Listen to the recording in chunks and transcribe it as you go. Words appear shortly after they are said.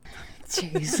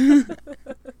Jeez.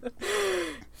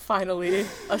 Finally,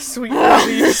 a sweet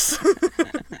release.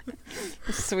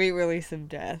 A sweet release of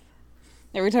death.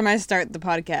 Every time I start the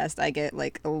podcast, I get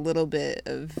like a little bit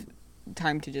of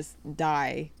time to just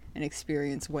die and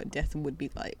experience what death would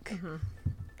be like. Mm-hmm.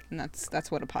 And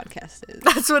that's what a podcast is.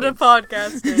 That's what a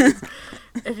podcast is.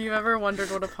 If you've ever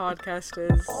wondered what a podcast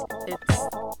is, it's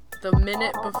the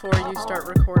minute before you start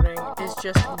recording is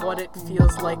just what it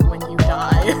feels like when you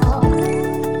die.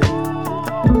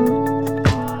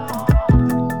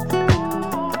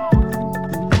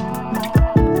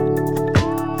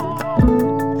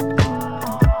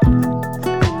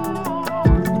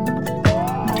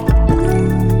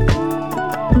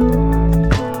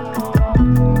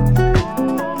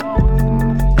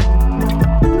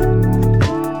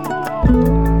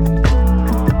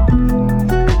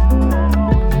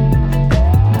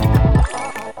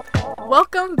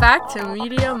 Welcome back to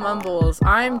Media Mumbles.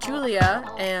 I'm Julia,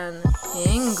 an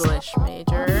English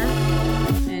major.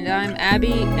 And I'm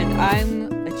Abby, and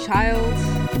I'm a child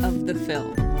of the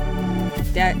film.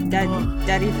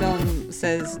 Daddy Film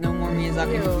says no more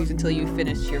Miyazaki movies until you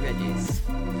finish your veggies.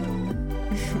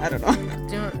 I don't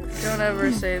know. Don't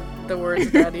ever say the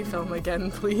word Daddy Film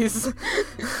again, please.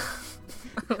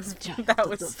 That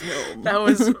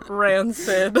was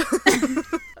rancid.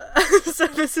 So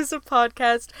this is a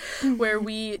podcast where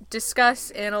we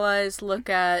discuss, analyze, look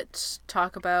at,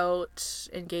 talk about,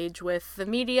 engage with the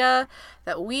media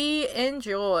that we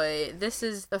enjoy. This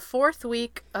is the 4th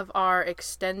week of our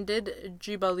extended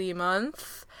Ghibli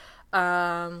month.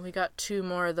 We got 2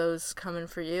 more of those coming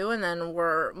for you, and then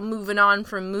we're moving on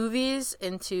from movies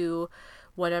into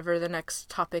whatever the next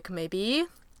topic may be.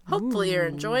 Hopefully you're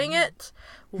enjoying it.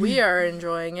 We are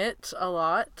enjoying it a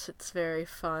lot. It's very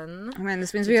fun. Oh man,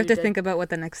 this means we have to think about what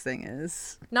the next thing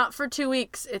is. Not for 2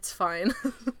 weeks. It's fine.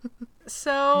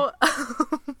 So,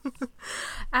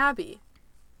 Abby.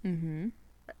 Mm-hmm.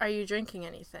 Are you drinking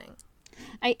anything?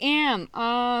 I am.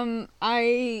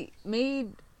 I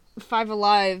made Five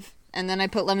Alive, and then I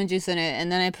put lemon juice in it,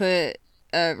 and then I put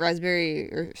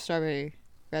raspberry or strawberry,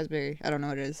 raspberry, I don't know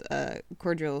what it is,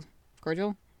 cordial?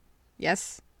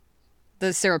 Yes?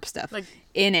 The syrup stuff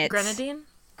in it.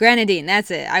 Grenadine,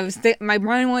 that's it. My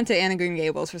brain went to Anna Green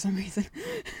Gables for some reason.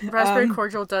 Raspberry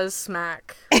cordial does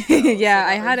smack. Yeah,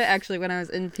 I had it actually when I was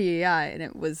in PEI, and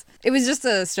it was just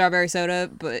a strawberry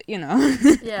soda, but you know.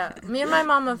 Yeah, me and my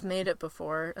mom have made it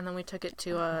before, and then we took it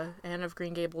to Anne of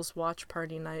Green Gables watch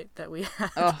party night that we had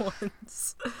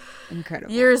once.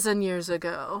 Incredible. Years and years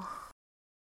ago.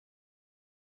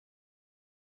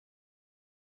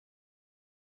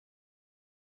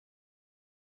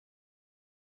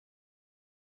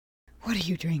 What are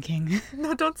you drinking?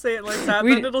 No, don't say it like that.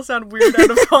 Then it'll sound weird out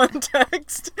of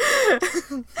context.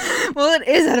 Well, it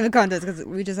is out of context because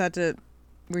we just had to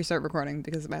restart recording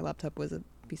because my laptop was a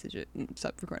piece of shit and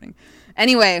stopped recording.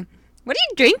 Anyway, what are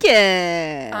you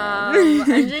drinking? I'm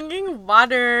drinking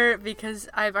water because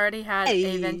I've already had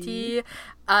a venti,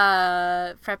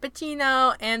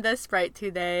 frappuccino, and a Sprite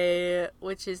today,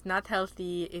 which is not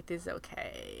healthy. It is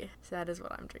okay. So that is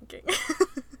what I'm drinking.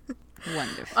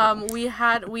 Wonderful. We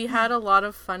had a lot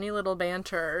of funny little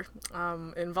banter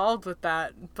involved with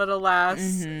that, but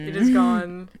alas, it is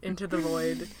gone into the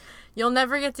void. You'll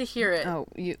never get to hear it.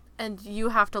 And you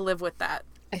have to live with that.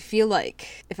 I feel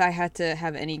like if I had to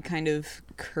have any kind of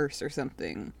curse or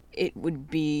something, it would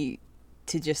be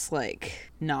to just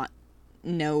not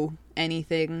know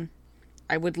anything.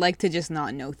 I would like to just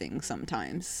not know things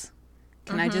sometimes.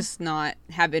 Can I just not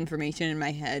have information in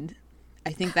my head?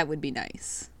 I think that would be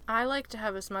nice. I like to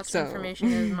have as much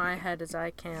information in my head as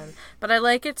I can, but I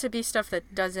like it to be stuff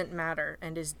that doesn't matter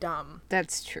and is dumb.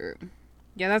 That's true.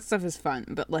 Yeah, that stuff is fun,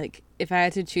 but if I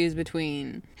had to choose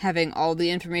between having all the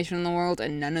information in the world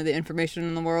and none of the information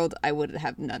in the world, I would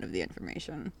have none of the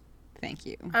information. Thank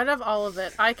you. I'd have all of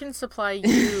it. I can supply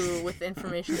you with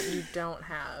information that you don't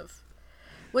have.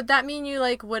 Would that mean you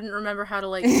wouldn't remember how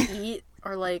to eat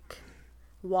or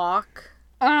walk?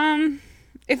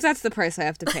 If that's the price I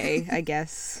have to pay, I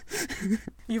guess.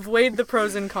 You've weighed the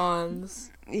pros and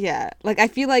cons. Yeah. I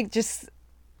feel like just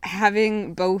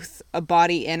having both a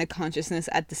body and a consciousness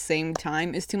at the same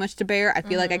time is too much to bear. I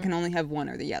feel like I can only have one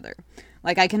or the other.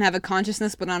 I can have a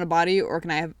consciousness but not a body, or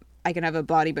I can have a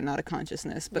body but not a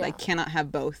consciousness, but I cannot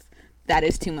have both. That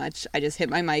is too much. I just hit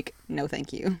my mic. No,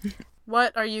 thank you.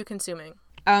 What are you consuming?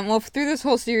 Well, through this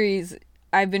whole series,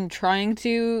 I've been trying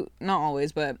to, not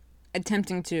always, but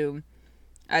attempting to,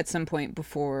 at some point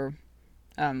before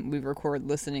we record,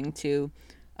 listening to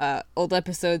old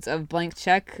episodes of Blank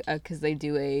Check, because they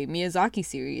do a Miyazaki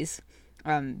series,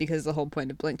 because the whole point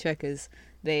of Blank Check is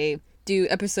they do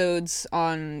episodes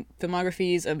on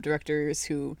filmographies of directors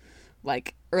who,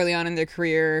 like, early on in their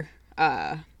career,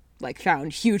 like,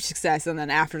 found huge success, and then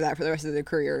after that, for the rest of their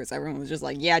careers, everyone was just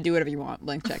like, yeah, do whatever you want,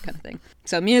 blank check kind of thing.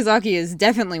 So Miyazaki is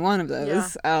definitely one of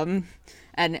those. Yeah.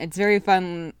 And it's very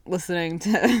fun listening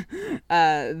to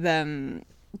them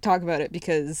talk about it,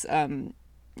 because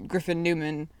Griffin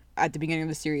Newman, at the beginning of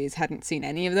the series, hadn't seen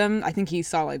any of them. I think he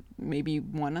saw, like, maybe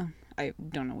one. I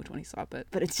don't know which one he saw, but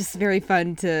it's just very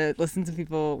fun to listen to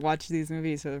people watch these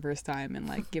movies for the first time and,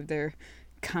 like, give their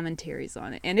commentaries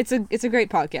on it. And it's a great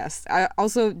podcast.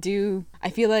 I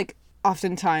feel like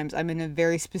oftentimes I'm in a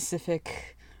very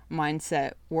specific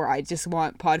mindset where I just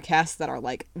want podcasts that are,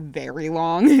 like, very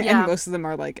long, and most of them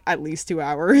are, like, at least 2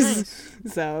 hours. Nice.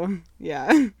 So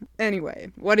yeah.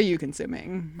 Anyway, what are you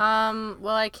consuming? Well,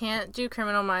 I can't do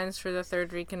Criminal Minds for the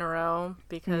third week in a row,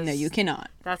 because no, you cannot.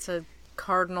 That's a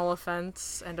cardinal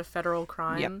offense and a federal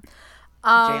crime. Yep.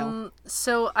 Jail.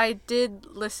 So I did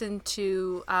listen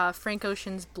to Frank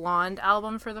Ocean's Blonde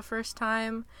album for the first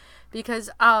time, because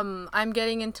I'm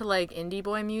getting into, like, indie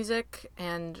boy music,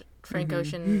 and Frank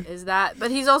Ocean is that,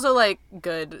 but he's also, like,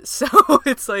 good, so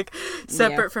it's, like,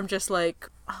 separate from just, like,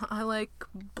 I like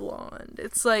Blonde.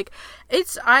 It's like,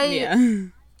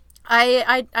 I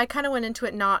kind of went into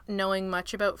it not knowing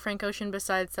much about Frank Ocean,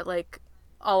 besides that, like,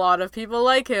 a lot of people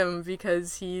like him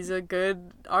because he's a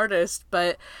good artist,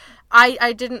 but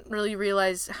I didn't really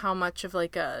realize how much of,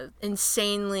 like, a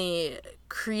insanely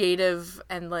creative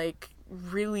and, like,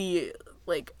 really,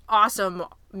 like, awesome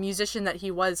musician that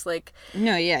he was. Like,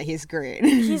 no, yeah, he's great.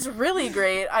 He's really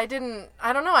great. I don't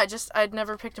know, I'd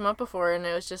never picked him up before, and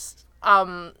it was just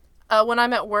when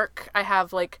I'm at work, I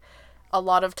have, like, a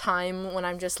lot of time when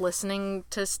I'm just listening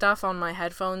to stuff on my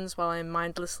headphones while I'm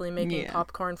mindlessly making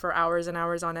popcorn for hours and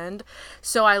hours on end.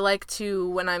 So I like to,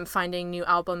 when I'm finding new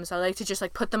albums, I like to just,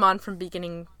 like, put them on from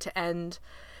beginning to end,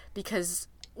 because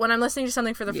when I'm listening to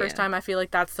something for the first time, I feel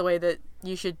like that's the way that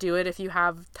you should do it if you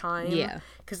have time. Yeah.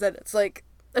 Because then it's, like,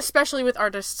 especially with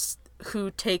artists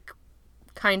who take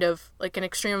kind of, like, an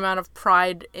extreme amount of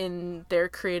pride in their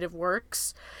creative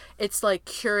works, it's, like,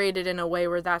 curated in a way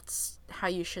where that's how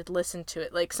you should listen to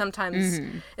it. Like, sometimes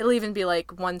it'll even be,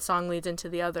 like, one song leads into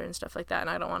the other and stuff like that, and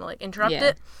I don't want to, like, interrupt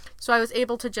it. So I was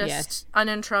able to just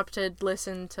uninterrupted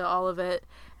listen to all of it,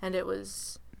 and it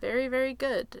was very, very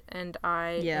good, and I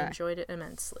enjoyed it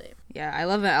immensely. Yeah, I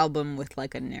love an album with,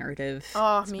 like, a narrative.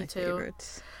 Oh, me too.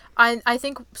 Favorites. I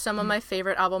think some of my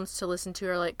favorite albums to listen to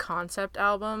are, like, concept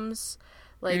albums.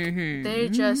 Like, they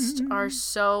just are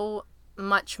so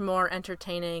much more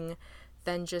entertaining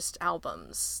than just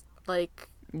albums. Like,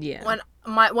 one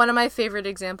of my favorite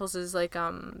examples is, like,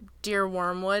 Dear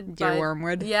Wormwood.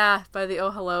 Yeah, by the Oh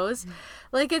Hellos.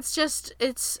 Like,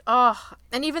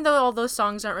 and even though all those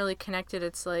songs aren't really connected,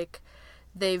 it's like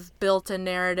they've built a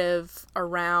narrative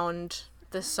around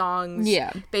the songs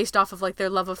based off of, like, their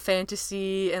love of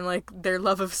fantasy and, like, their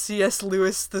love of C.S.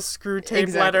 Lewis, the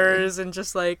Screwtape Letters, and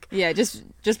just, like... Yeah, just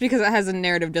because it has a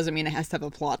narrative doesn't mean it has to have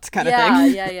a plot kind of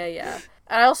thing. Yeah.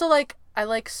 And I also like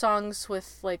songs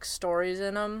with, like, stories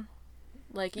in them.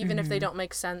 Like, even if they don't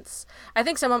make sense. I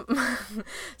think some of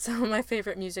my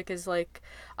favorite music is, like,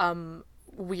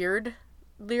 weird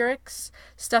lyrics.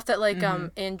 Stuff that, like,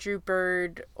 Andrew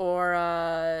Bird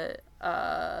or,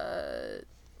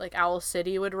 like, Owl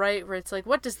City would write, where it's like,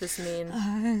 what does this mean?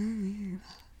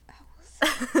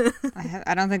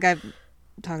 I don't think I've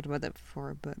talked about that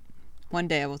before, but one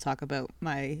day I will talk about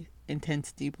my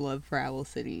intense, deep love for Owl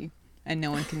City, and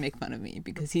no one can make fun of me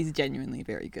because he's genuinely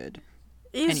very good.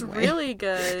 He's really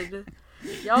good.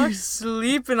 Y'all are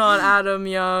sleeping on Adam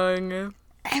Young.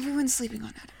 Everyone's sleeping on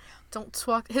Adam Young. Don't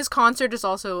swallow. His concert is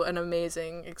also an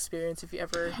amazing experience if you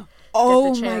ever get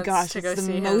the chance my gosh, to go it's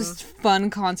see the him. most fun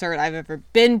concert I've ever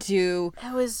been to.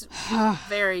 It was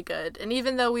very good. And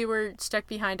even though we were stuck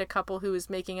behind a couple who was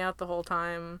making out the whole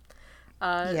time,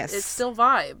 it still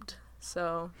vibed.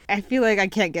 So I feel like I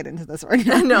can't get into this right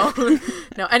now.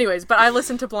 No. Anyways, but I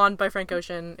listened to Blonde by Frank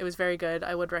Ocean. It was very good.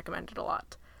 I would recommend it a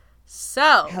lot.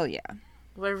 So, hell yeah.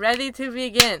 We're ready to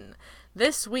begin.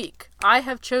 This week, I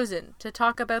have chosen to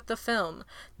talk about the film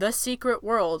The Secret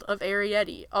World of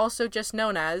Arrietty, also just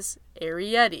known as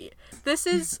Arrietty. This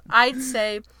is, I'd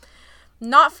say,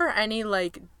 not for any,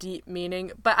 like, deep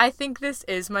meaning, but I think this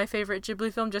is my favorite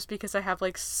Ghibli film just because I have,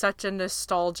 like, such a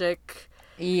nostalgic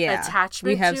attachment to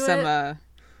it. We have some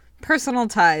personal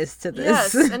ties to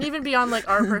this. Yes, and even beyond, like,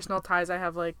 our personal ties, I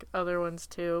have, like, other ones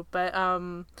too. But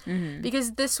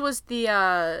because this was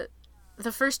the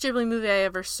first Ghibli movie I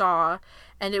ever saw,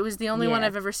 and it was the only one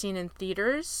I've ever seen in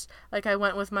theaters. Like, I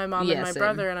went with my mom and my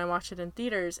brother, and I watched it in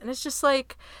theaters, and it's just,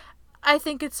 like, I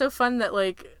think it's so fun that,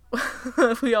 like,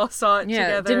 we all saw it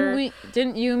together.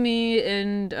 Didn't you, me,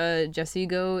 and Jesse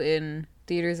go in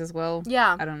theaters as well?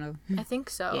 Yeah. I don't know. I think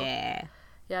so. Yeah.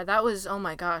 Yeah, that was, oh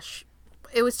my gosh.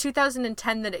 It was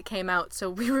 2010 that it came out, so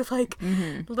we were like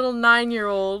little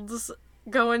 9-year-olds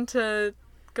going to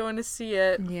see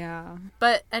it. Yeah.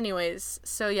 But anyways,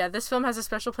 so yeah, this film has a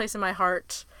special place in my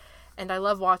heart, and I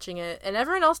love watching it, and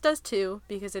everyone else does too,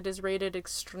 because it is rated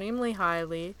extremely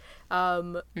highly.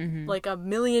 Like 1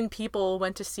 million people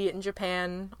went to see it in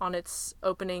Japan on its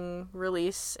opening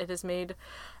release. It has made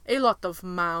a lot of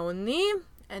money,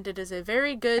 and it is a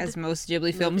very good, as most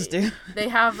Ghibli films do. They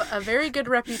have a very good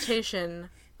reputation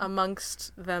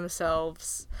amongst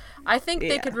themselves. I think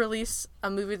they could release a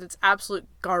movie that's absolute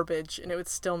garbage and it would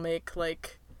still make,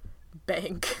 like,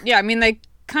 bank. Yeah, I mean, they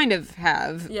kind of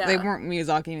have. Yeah. They weren't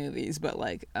Miyazaki movies, but,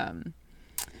 like,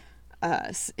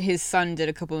 his son did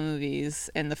a couple of movies,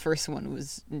 and the first one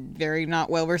was very not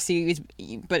well received,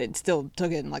 but it still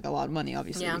took in, like, a lot of money,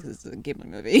 obviously, because it's a Ghibli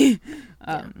movie.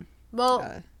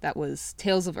 Well, that was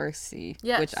Tales of Earthsea,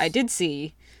 yes. which I did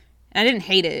see. And I didn't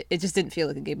hate it. It just didn't feel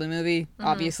like a Ghibli movie,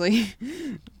 obviously.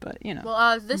 But, you know.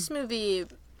 Well, this movie,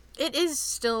 it is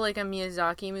still like a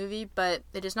Miyazaki movie, but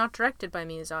it is not directed by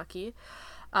Miyazaki.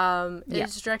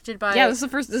 It's directed by... Yeah, this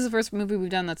is the first movie we've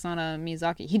done that's not a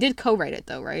Miyazaki. He did co-write it,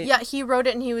 though, right? Yeah, he wrote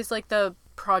it, and he was, like, the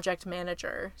project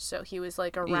manager. So he was,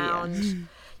 like, around... Yeah.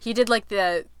 He did, like,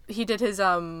 his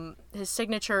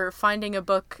signature finding a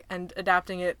book and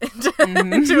adapting it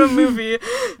into a movie.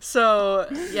 So,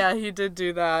 yeah, he did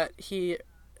do that. He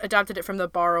adapted it from the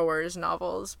Borrowers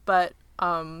novels, but,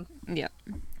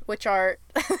 which are,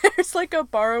 there's, like, a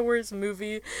Borrowers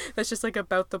movie that's just, like,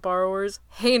 about the Borrowers.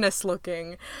 Heinous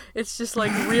looking. It's just,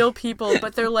 like, real people,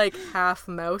 but they're, like, half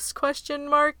mouse ?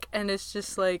 And it's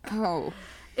just, like... Oh.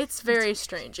 It's very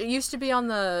strange. It used to be on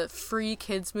the free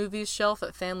kids movies shelf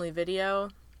at Family Video.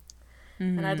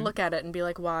 And I'd look at it and be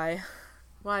like, why?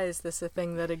 Why is this a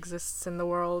thing that exists in the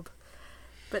world?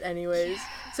 But anyways.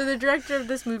 So the director of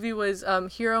this movie was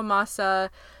Hiromasa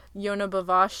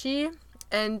Yonebayashi.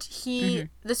 And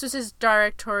this was his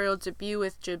directorial debut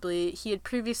with Ghibli. He had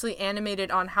previously animated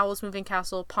on Howl's Moving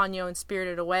Castle, Ponyo, and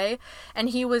Spirited Away. And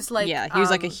he was like... Yeah, he was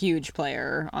like a huge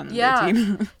player on the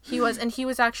team. He was. And he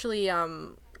was actually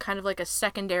kind of like a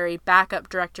secondary backup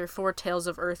director for Tales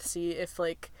of Earthsea if,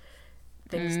 like,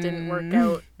 things didn't work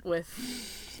out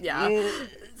with... Yeah.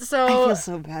 So... I feel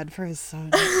so bad for his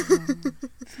son.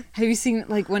 Have you seen,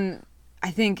 like, when...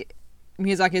 I think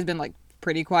Miyazaki has been, like,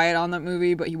 pretty quiet on that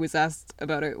movie, but he was asked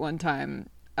about it one time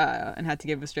and had to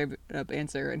give a straight up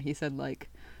answer, and he said, like,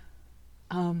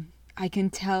 I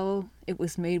can tell it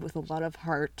was made with a lot of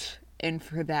heart, and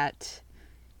for that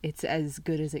it's as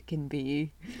good as it can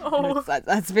be. Oh,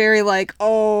 that's very, like,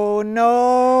 oh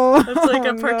no, that's like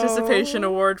a participation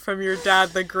award from your dad,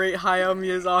 the great Hayao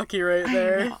Miyazaki, right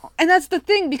there. And that's the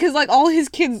thing, because, like, all his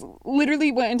kids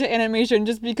literally went into animation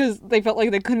just because they felt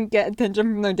like they couldn't get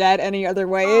attention from their dad any other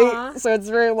way. Aww. So it's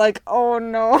very, like, oh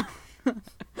no.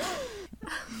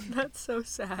 That's so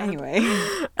sad. Anyway,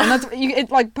 and it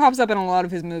like pops up in a lot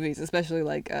of his movies, especially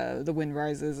like The Wind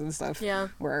Rises and stuff. Yeah.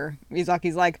 Where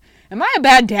Miyazaki's like, "Am I a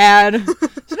bad dad?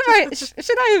 Should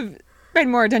I have paid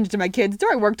more attention to my kids? Do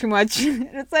I work too much?" And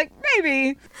it's like,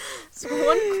 maybe. So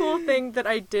one cool thing that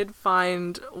I did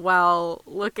find while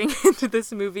looking into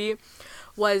this movie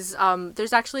was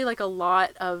there's actually like a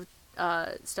lot of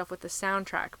stuff with the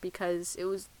soundtrack, because it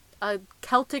was a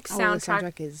Celtic soundtrack.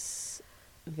 The soundtrack is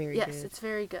very good. Yes, it's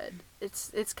very good.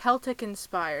 It's Celtic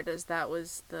inspired, as that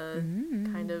was the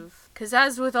kind of... Because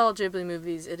as with all Ghibli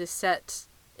movies, it is set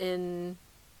in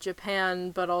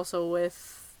Japan, but also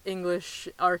with English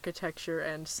architecture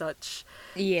and such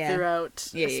throughout.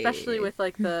 Yeah, especially with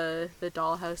like the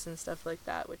dollhouse and stuff like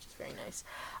that, which is very nice.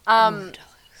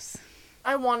 Dollhouse.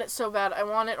 I want it so bad. I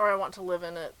want it, or I want to live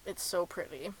in it. It's so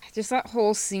pretty. Just that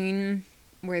whole scene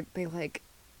where they like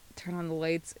turn on the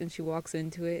lights and she walks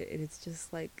into it, and it's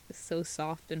just like so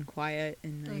soft and quiet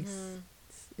and nice.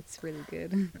 It's really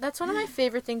good. That's one of my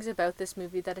favorite things about this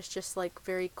movie, that it's just like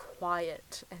very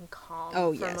quiet and calm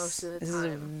most of the time. This is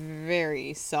a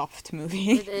very soft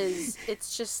movie. It is.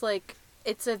 It's just like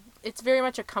it's very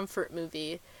much a comfort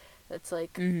movie. That's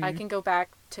like I can go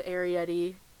back to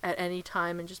Arrietty at any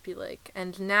time and just be like,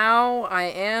 and now I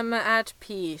am at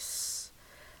peace.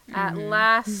 At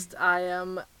last I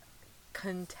am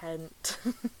content.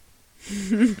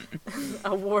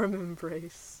 A warm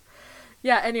embrace.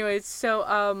 Yeah, anyways,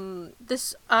 so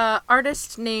this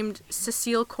artist named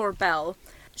Cecile Corbel,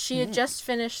 she had just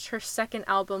finished her second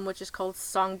album, which is called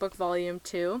Songbook Volume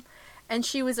 2, and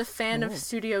she was a fan of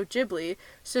Studio Ghibli,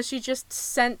 so she just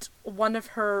sent one of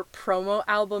her promo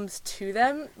albums to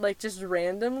them, like, just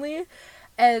randomly,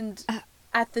 and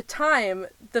at the time,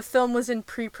 the film was in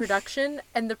pre-production,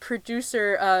 and the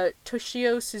producer,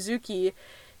 Toshio Suzuki,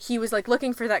 he was, like,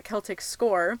 looking for that Celtic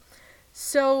score,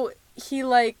 so he,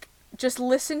 like, just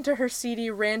listened to her CD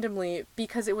randomly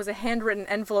because it was a handwritten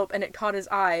envelope and it caught his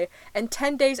eye, and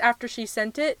 10 days after she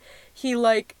sent it, he,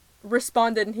 like,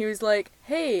 responded and he was like,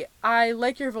 hey, I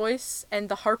like your voice and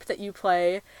the harp that you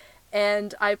play,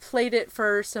 and I played it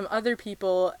for some other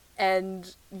people,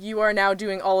 and you are now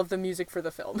doing all of the music for the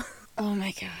film. Oh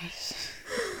my gosh.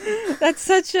 That's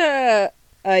such a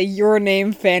Your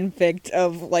Name fanfic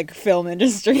of, like, film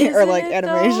industry. Isn't or, like, it,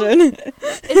 animation.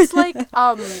 It's like,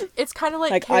 it's kind of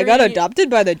like I got adopted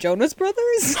by the Jonas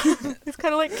Brothers? It's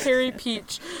kind of like Carrie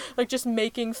Peach, like, just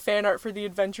making fan art for the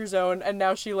Adventure Zone, and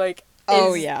now she, like,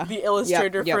 is the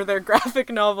illustrator for their graphic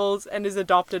novels and is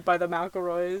adopted by the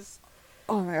McElroys.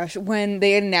 Oh my gosh, when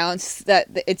they announced that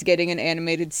it's getting an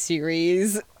animated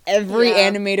series, every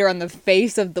animator on the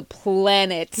face of the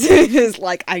planet is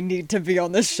like, I need to be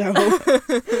on the show.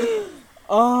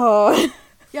 Oh.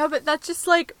 Yeah, but that's just,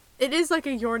 like, it is, like,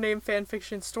 a Your Name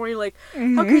fanfiction story. Like,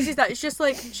 how crazy is that? It's just,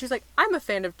 like, she's like, I'm a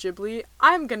fan of Ghibli.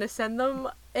 I'm gonna send them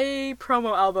a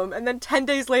promo album. And then 10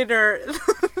 days later,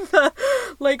 the,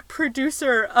 like,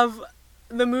 producer of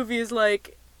the movie is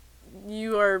like,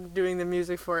 you are doing the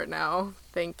music for it now.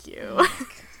 Thank you.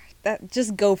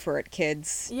 Just go for it,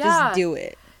 kids. Yeah. Just do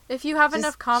it. If you have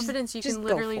enough confidence, you can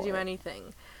literally do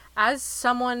anything. As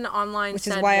someone online Which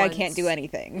said is why once, I can't do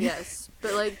anything. Yes,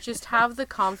 but, like, just have the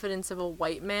confidence of a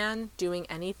white man doing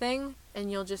anything,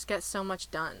 and you'll just get so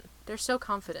much done. They're so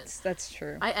confident. That's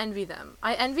true. I envy them.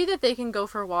 I envy that they can go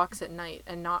for walks at night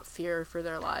and not fear for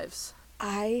their lives.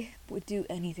 I would do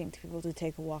anything to be able to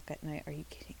take a walk at night. Are you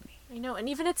kidding me? I know, and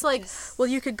even it's like, well,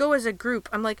 you could go as a group.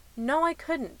 I'm like, no, I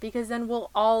couldn't, because then we'll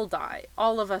all die.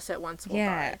 All of us at once will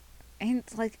die. And,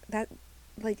 like, that,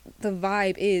 like, the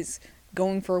vibe is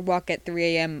going for a walk at 3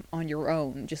 a.m. on your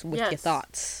own, just with your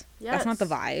thoughts. Yes. That's not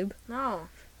the vibe. No.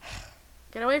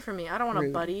 Get away from me. I don't want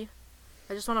Rude. a buddy.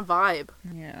 I just want a vibe.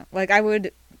 Yeah. Like, I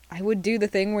would do the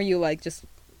thing where you, like, just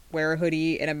wear a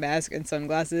hoodie and a mask and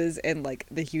sunglasses and, like,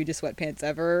 the hugest sweatpants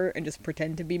ever and just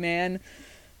pretend to be man.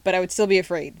 But I would still be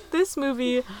afraid. This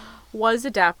movie was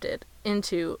adapted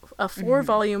into a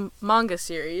 4-volume manga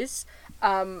series.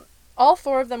 All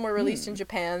 4 of them were released in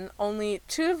Japan. Only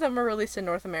 2 of them were released in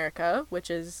North America, which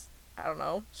is, I don't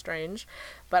know, strange.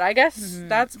 But I guess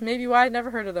that's maybe why I'd never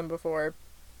heard of them before.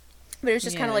 There's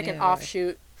just kind of like an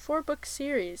offshoot 4-book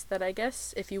series that I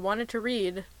guess if you wanted to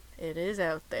read, it is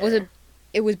out there.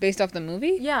 It was based off the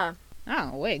movie? Yeah.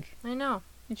 Oh, wig. I know.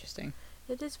 Interesting.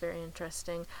 It is very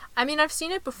interesting. I mean, I've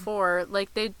seen it before.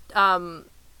 Like, they, well,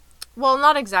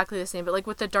 not exactly the same, but, like,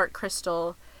 with the Dark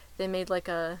Crystal, they made, like,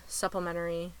 a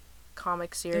supplementary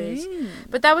comic series.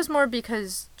 But that was more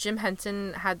because Jim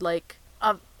Henson had, like,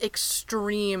 a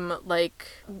extreme, like,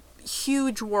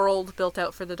 huge world built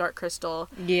out for the Dark Crystal.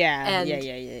 Yeah. And yeah.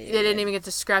 they didn't even get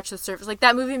to scratch the surface. Like,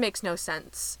 that movie makes no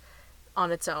sense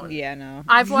on its own. Yeah, no.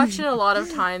 I've watched it a lot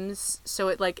of times, so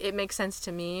it makes sense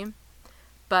to me.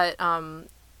 But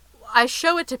I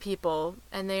show it to people,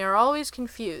 and they are always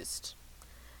confused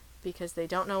because they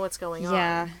don't know what's going on.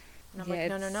 Yeah. And I'm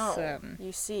like, no.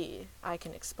 You see, I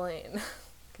can explain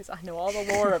because I know all the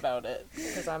lore about it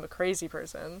because I'm a crazy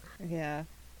person. Yeah.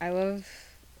 I love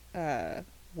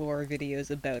lore videos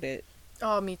about it.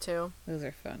 Oh, me too. Those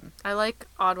are fun. I like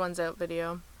Odd Ones Out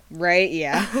video. Right?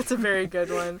 Yeah. That's a very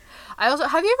good one.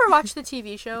 Have you ever watched the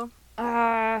TV show?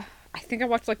 I think I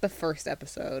watched, like, the first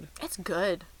episode. It's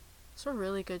good. It's a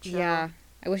really good show. Yeah.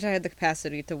 I wish I had the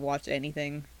capacity to watch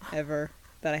anything ever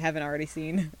that I haven't already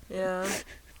seen. Yeah.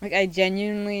 Like, I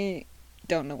genuinely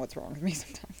don't know what's wrong with me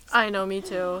sometimes. I know, me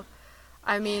too.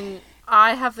 I mean,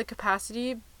 I have the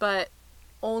capacity, but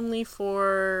only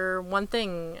for one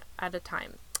thing at a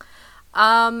time.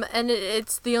 And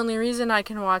it's the only reason I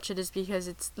can watch it is because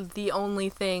it's the only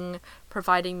thing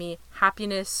providing me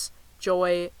happiness,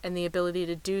 joy, and the ability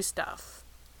to do stuff.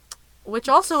 Which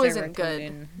also isn't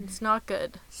good. It's not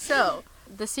good. So,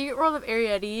 The Secret World of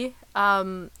Arrietty,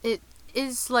 it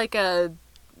is like a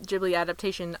Ghibli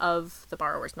adaptation of the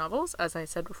Borrower's novels, as I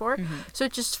said before. So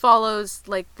it just follows,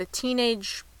 like, the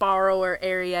teenage borrower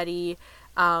Arrietty,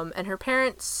 and her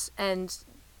parents, and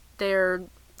their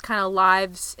kind of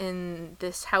lives in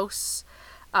this house.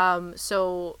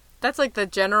 So that's, like, the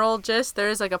general gist. There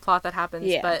is, like, a plot that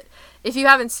happens, but if you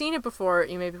haven't seen it before,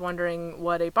 you may be wondering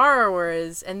what a borrower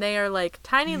is, and they are, like,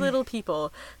 tiny little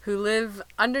people who live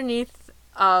underneath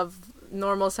of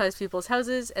normal-sized people's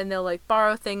houses, and they'll, like,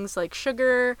 borrow things like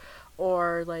sugar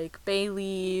or, like, bay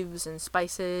leaves and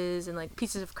spices and, like,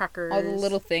 pieces of crackers. All the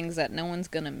little things that no one's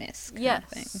gonna miss. Kind of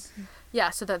thing. Yeah,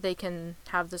 so that they can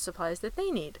have the supplies that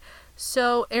they need.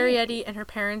 So Arrietty and her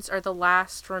parents are the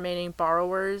last remaining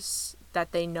borrowers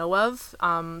that they know of.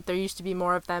 There used to be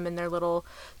more of them in their little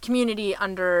community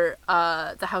under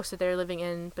the house that they're living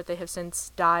in, but they have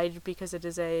since died because it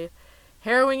is a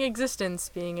harrowing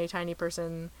existence being a tiny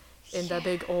person in the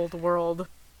big old world.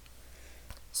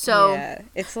 So yeah,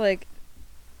 it's like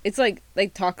they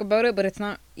talk about it, but it's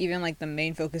not even like the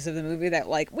main focus of the movie that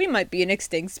like we might be an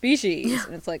extinct species.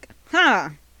 And it's like,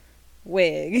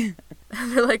 wig.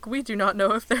 They're like, we do not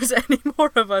know if there's any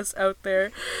more of us out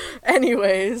there.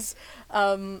 Anyways,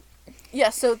 so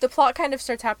the plot kind of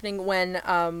starts happening when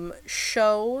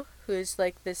Sho, who is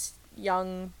like this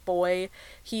young boy,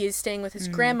 he is staying with his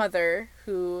grandmother,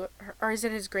 or is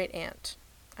it his great aunt?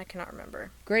 I cannot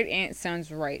remember. Great aunt sounds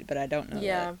right, but I don't know.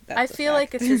 Yeah, that's I feel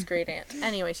like it's his great aunt.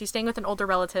 Anyways, he's staying with an older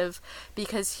relative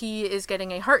because he is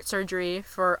getting a heart surgery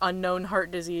for unknown heart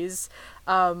disease.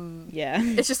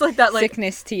 It's just like that, like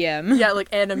sickness TM. Yeah, like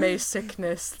anime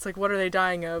sickness. It's like, what are they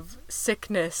dying of?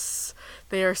 Sickness.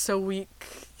 They are so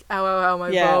weak. Ow, ow, ow, my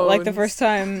bones. Yeah, like the first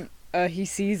time he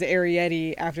sees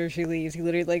Arrietty after she leaves, he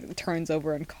literally like turns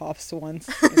over and coughs once.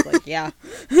 He's like, yeah,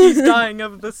 he's dying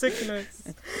of the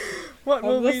sickness. What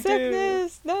will we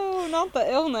sickness? do? No, not the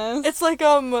illness. It's like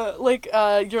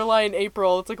your line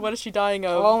April. It's like, what is she dying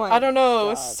of? Oh my I don't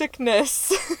know. God.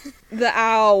 Sickness. The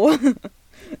ow.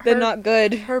 They're not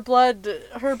good. Her blood,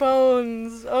 her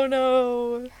bones. Oh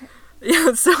no.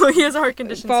 Yeah, so he has a heart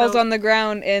condition. Falls on the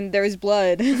ground and there's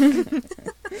blood.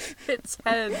 Its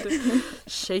head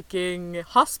shaking.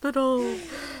 Hospital.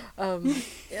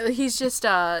 He's just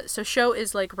so Sho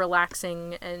is like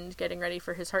relaxing and getting ready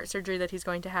for his heart surgery that he's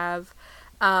going to have.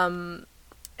 And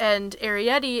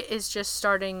Arrietty is just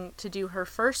starting to do her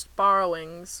first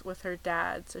borrowings with her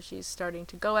dad. So she's starting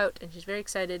to go out and she's very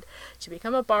excited to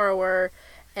become a borrower.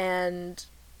 And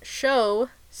Sho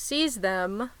sees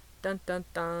them, dun dun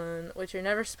dun, which you're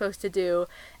never supposed to do.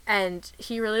 And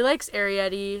he really likes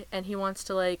Arrietty and he wants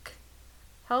to like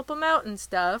help him out and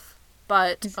stuff.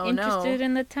 But He's interested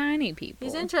in the tiny people.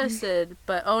 He's interested,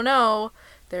 but oh no,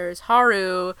 there's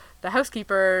Haru, the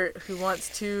housekeeper, who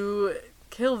wants to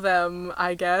kill them,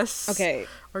 I guess. Okay.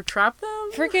 Or trap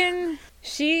them? Freaking,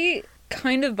 she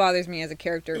kind of bothers me as a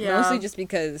character, Yeah. mostly just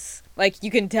because, like, you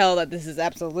can tell that this is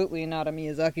absolutely not a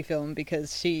Miyazaki film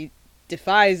because she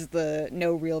defies the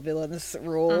no real villains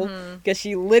rule, because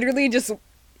she literally just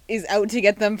is out to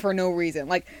get them for no reason.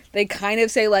 Like, they kind of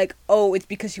say, like, oh, it's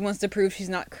because she wants to prove she's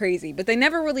not crazy, but they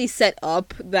never really set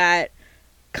up that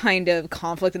kind of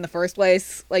conflict in the first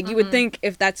place. Like, you would think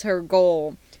if that's her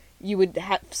goal, you would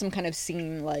have some kind of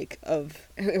scene, like, of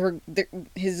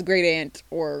his great aunt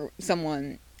or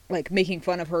someone, like, making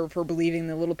fun of her for believing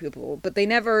the little people, but they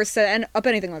never set up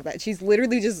anything like that. She's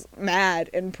literally just mad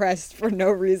and pressed for no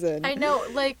reason. I know,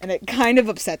 like... And it kind of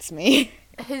upsets me.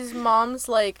 His mom's,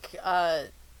 like,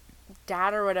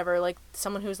 dad or whatever, like,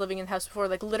 someone who was living in the house before,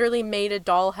 like, literally made a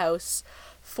dollhouse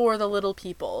for the little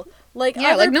people. Like,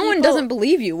 yeah, like, no one doesn't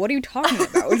believe you. What are you talking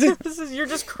about? You're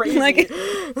just crazy. Like,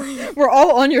 we're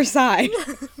all on your side.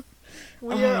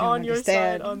 We are on your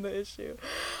side on the issue.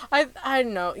 I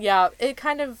don't know. Yeah, it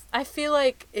kind of... I feel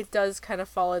like it does kind of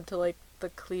fall into, like, the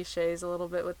cliches a little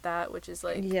bit with that, which is,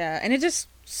 like... Yeah, and it just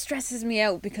stresses me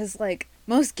out because, like,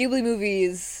 most Ghibli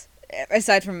movies,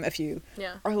 aside from a few,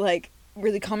 are, like,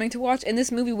 really calming to watch, and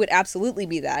this movie would absolutely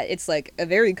be that. It's, like, a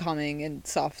very calming and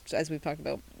soft, as we've talked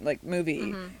about, like,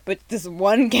 movie. But this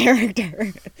one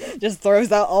character just throws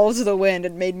that all to the wind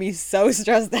and made me so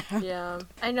stressed out. Yeah.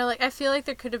 I know, like, I feel like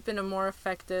there could have been a more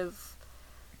effective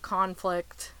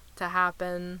conflict to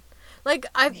happen. Like,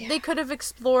 they could have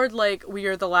explored, like, we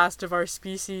are the last of our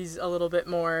species a little bit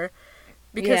more.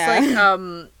 Because,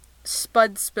 like,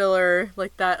 Spud Spiller,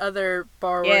 like, that other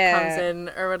borrower comes in,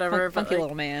 or whatever. Funky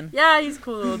little man. Yeah, he's a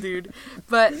cool little dude.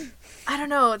 But, I don't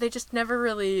know, they just never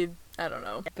really... I don't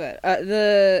know. But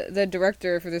the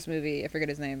director for this movie, I forget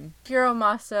his name.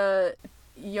 Hiromasa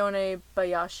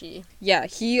Yonebayashi. Yeah,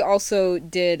 he also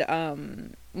did,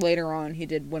 later on, he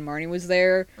did When Marnie Was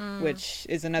There, which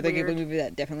is another Ghibli movie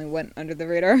that definitely went under the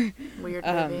radar. Weird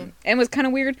movie. And was kind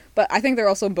of weird, but I think they're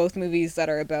also both movies that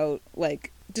are about,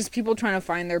 like, just people trying to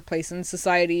find their place in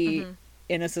society,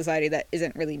 in a society that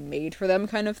isn't really made for them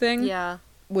kind of thing. Yeah.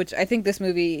 Which I think this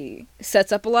movie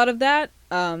sets up a lot of that.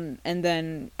 And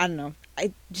then, I don't know,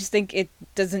 I just think it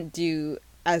doesn't do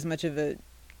as much of a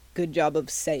good job of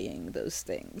saying those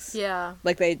things. Yeah.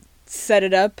 Like, they set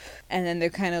it up, and then they're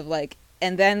kind of like,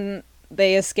 and then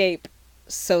they escape,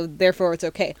 so therefore it's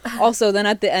okay. Also, then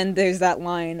at the end, there's that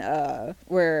line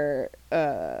where,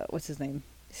 what's his name?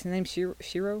 Is his name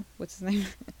Shiro? What's his name?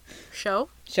 Show?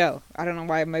 Show. I don't know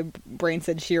why my brain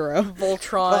said Shiro.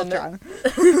 Voltron.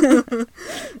 Voltron.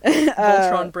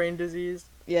 Voltron brain disease.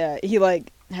 Yeah, he,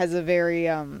 like, has a very,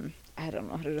 I don't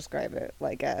know how to describe it,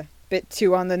 like a bit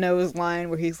too on the nose line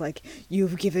where he's like,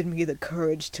 "You've given me the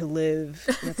courage to live."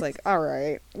 And it's like,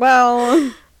 alright,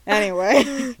 well,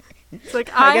 anyway. It's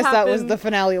like, I guess that was the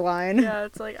finale line. Yeah,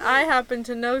 it's like, I happen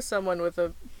to know someone with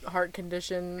a heart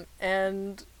condition,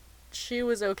 and she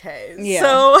was okay. Yeah.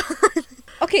 So...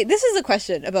 Okay, this is a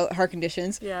question about heart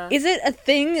conditions. Yeah. Is it a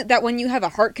thing that when you have a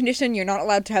heart condition, you're not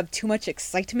allowed to have too much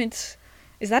excitement?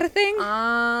 Is that a thing?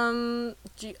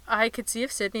 I could see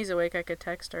if Sydney's awake, I could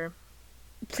text her.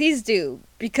 Please do,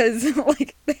 because,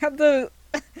 like, they have the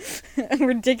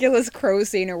ridiculous crow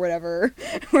scene or whatever,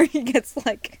 where he gets,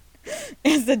 like,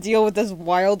 has to deal with this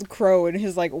wild crow in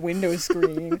his, like, window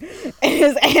screen. And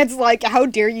his aunt's like, "How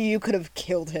dare you, you could have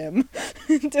killed him,"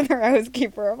 to their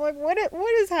housekeeper. I'm like, what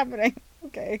is happening?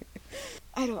 Okay.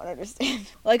 I don't understand.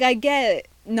 Like, I get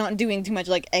not doing too much,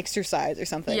 like, exercise or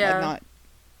something. Yeah. Like, not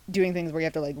doing things where you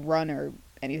have to, like, run or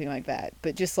anything like that.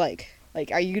 But just, like,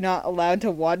 are you not allowed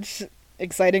to watch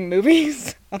exciting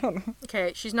movies? I don't know.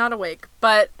 Okay, she's not awake,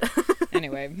 but...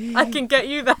 Anyway. I can get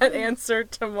you that answer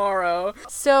tomorrow.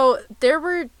 So, there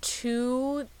were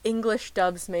 2 English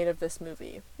dubs made of this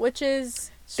movie, which is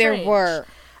strange. There were.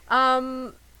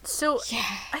 So, Yeah.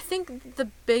 I think the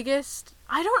biggest...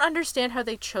 I don't understand how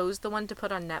they chose the one to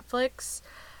put on Netflix.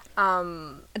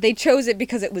 They chose it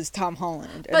because it was Tom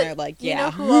Holland. And But they're like, yeah. you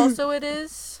know who also it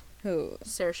is? Who?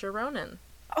 Saoirse Ronan.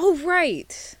 Oh,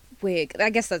 right. Wait, I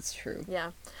guess that's true.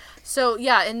 Yeah. So,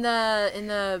 yeah, in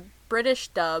the British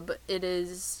dub, it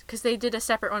is... Because they did a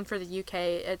separate one for the UK.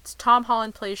 It's Tom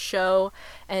Holland plays Sho,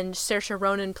 and Saoirse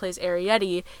Ronan plays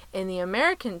Arrietty. In the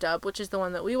American dub, which is the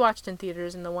one that we watched in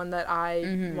theaters, and the one that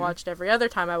I watched every other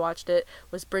time I watched it,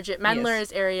 was Bridget Mendler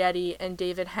as Arrietty and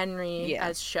David Henry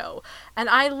as Sho. And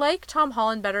I like Tom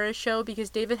Holland better as Sho because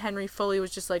David Henry fully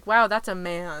was just like, wow, that's a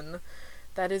man.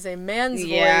 That is a man's voice.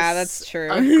 Yeah, that's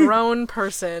true. A grown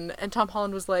person. And Tom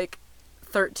Holland was like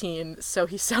 13, so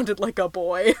he sounded like a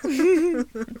boy.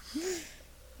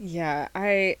 Yeah,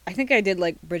 I think I did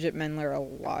like Bridget Mendler a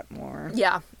lot more.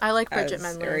 Yeah, I like Bridget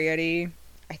as Mendler. Arrietty.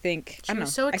 I think She I don't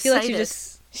was know. so I feel like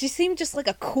excited. she seemed just like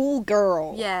a cool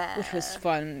girl. Yeah. Which was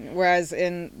fun. Whereas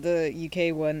in the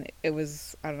UK one, it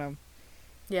was, I don't know,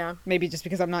 Yeah. maybe just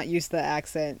because I'm not used to the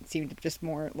accent, it seemed just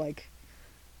more like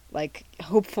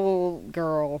hopeful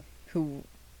girl who,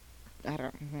 I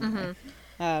don't know.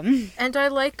 And I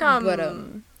like but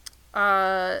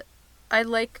I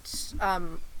liked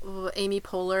Amy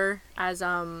Poehler as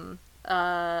oh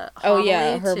Homily,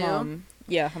 yeah, her too. mom.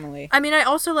 Yeah, Homily. I mean, I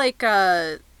also like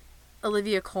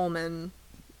Olivia Colman.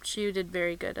 She did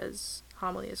very good as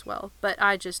Homily as well, but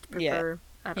I just prefer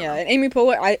I don't know. And Amy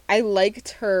Poehler, I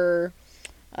liked her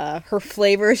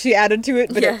flavor she added to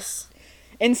it, but yes.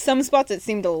 in some spots it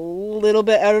seemed a little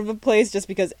bit out of place just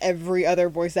because every other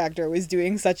voice actor was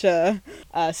doing such a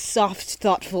soft,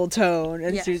 thoughtful tone,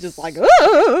 and she was just like,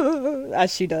 "Oh,"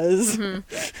 as she does.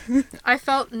 I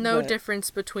felt no But-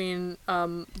 difference between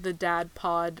the dad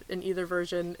pod in either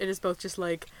version. It is both just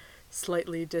like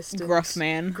slightly distant,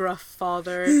 gruff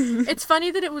father. It's funny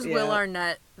that it was Will Yeah.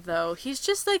 Arnett though. He's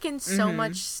just like in so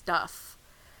much stuff.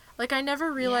 Like I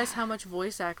never realized how much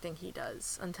voice acting he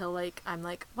does until like I'm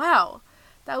like, wow,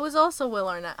 that was also Will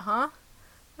Arnett, huh?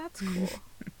 That's cool.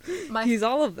 He's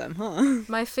all of them, huh?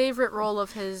 My favorite role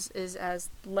of his is as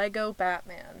Lego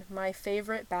Batman. My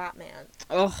favorite Batman.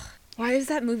 Ugh. Why is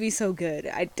that movie so good?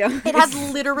 I don't... It had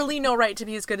literally no right to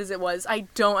be as good as it was. I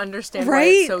don't understand why Right?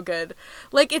 it's so good.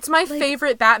 Like, it's my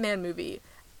favorite Batman movie.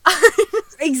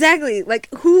 Exactly. Like,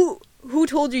 who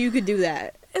told you could do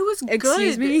that? It was good.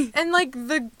 Excuse me? And, like,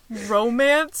 the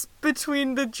romance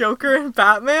between the Joker and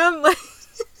Batman, like...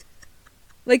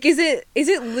 Like, is it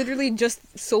literally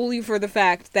just solely for the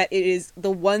fact that it is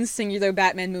the one singular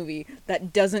Batman movie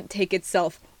that doesn't take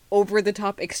itself over the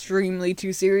top extremely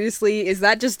too seriously? Is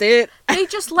that just it? They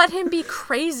just let him be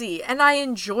crazy, and I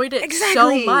enjoyed it so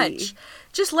Exactly. much.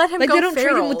 Just let him Like, go they don't treat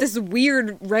feral. him with this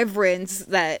weird reverence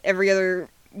that every other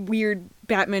weird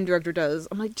Batman director does.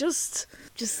 I'm like, just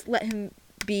let him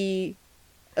be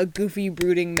a goofy,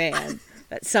 brooding man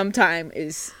that sometime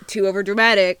is too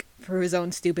overdramatic for his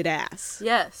own stupid ass.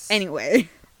 Yes. Anyway.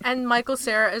 And Michael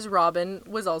Cera as Robin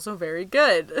was also very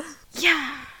good.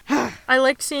 Yeah. I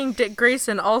liked seeing Dick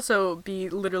Grayson also be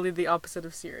literally the opposite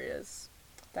of serious.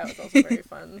 That was also very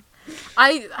fun.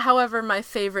 However, my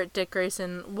favorite Dick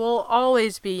Grayson will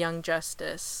always be Young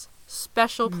Justice.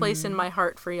 special place in my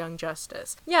heart for Young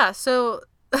Justice. Yeah, so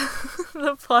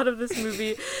the plot of this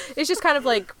movie is just kind of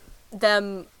like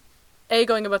them, A,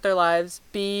 going about their lives,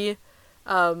 B,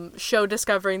 Sho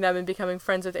discovering them and becoming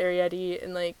friends with Arrietty,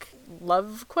 and like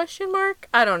love ?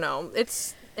 I don't know.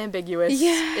 It's ambiguous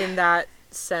in that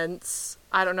sense.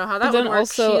 I don't know how that would work.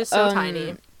 Also, she is so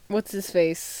tiny. What's his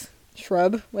face?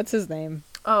 Shrub? What's his name?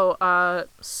 Oh,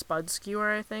 Spud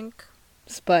Skewer, I think.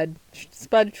 Spud,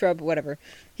 Shrub, whatever.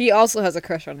 He also has a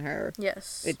crush on her.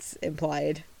 Yes. It's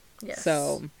implied. Yes.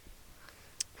 So,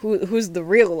 who's the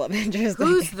real love interest?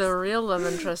 Who's the real love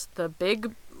interest? The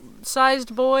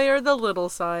big-sized boy or the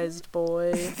little-sized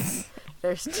boy?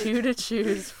 There's two to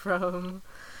choose from.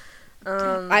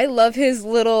 I love his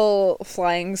little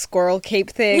flying squirrel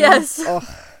cape thing. Yes. Oh,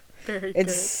 very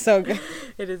it's good. so good.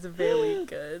 It is very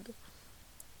good.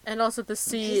 And also the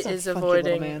C He's a is funky little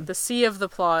avoiding, man. the C of the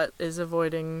plot is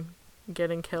avoiding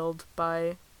getting killed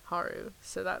by Haru.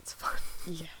 So that's fun.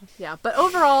 Yeah. Yeah, but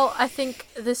overall, I think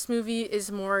this movie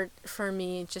is more, for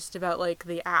me, just about, like,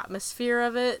 the atmosphere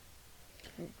of it.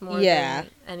 More than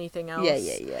anything else.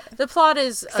 Yeah. The plot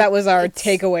is... That was our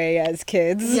takeaway as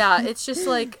kids. Yeah, it's just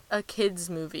like a kid's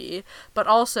movie, but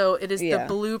also it is the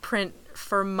blueprint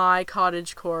for my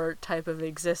cottagecore type of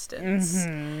existence.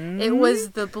 Mm-hmm. It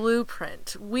was the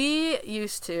blueprint. We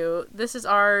used to... This is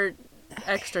our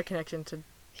extra connection to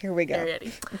Here we go.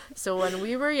 Arrietty. So when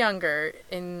we were younger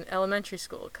in elementary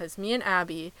school, because me and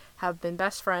Abby have been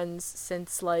best friends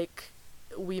since, like,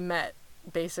 we met,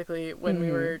 basically, when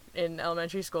we were in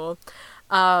elementary school,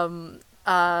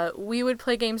 we would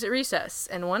play games at recess.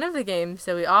 And one of the games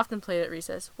that we often played at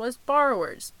recess was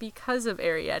Borrowers, because of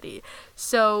Arrietty.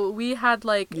 So we had,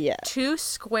 like, 2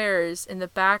 squares in the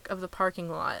back of the parking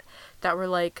lot that were,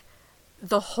 like,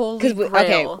 the holy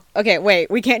grail. Okay, wait.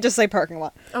 We can't just say parking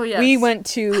lot. Oh, yes. We went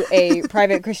to a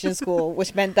private Christian school,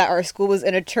 which meant that our school was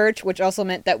in a church, which also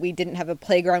meant that we didn't have a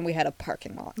playground. We had a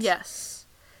parking lot. Yes.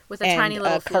 With a tiny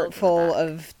little a cart full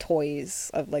of toys,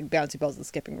 of, like, bouncy balls and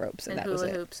skipping ropes, and that was it.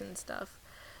 hula hoops and stuff.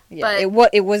 Yeah, but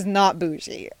it was not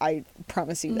bougie. I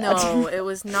promise you that. No, it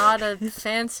was not a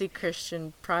fancy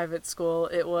Christian private school.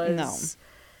 It was... No.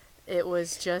 It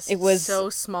was just so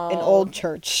small. An old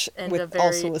church and with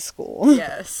also a school.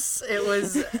 Yes, it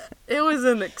was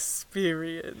an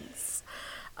experience.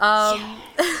 But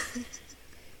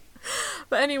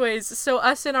anyways, so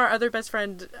us and our other best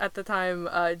friend at the time,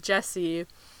 Jessie,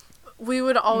 we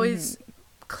would always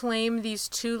claim these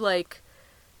 2, like,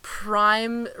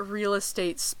 prime real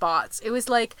estate spots. It was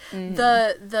like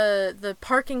the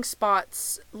parking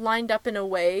spots lined up in a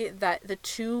way that the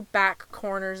 2 back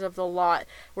corners of the lot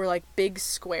were like big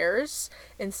squares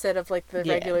instead of like the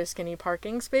regular skinny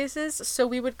parking spaces. So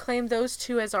we would claim those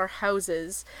 2 as our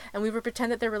houses, and we would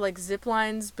pretend that there were like zip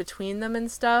lines between them and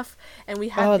stuff, and we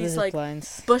had these like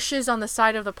bushes on the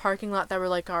side of the parking lot that were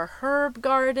like our herb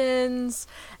gardens,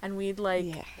 and we'd like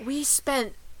we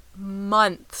spent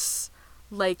months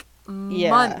every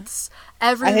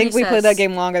I think recess. we played that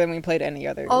game longer than we played any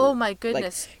other. Oh my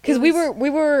goodness. Because we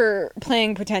were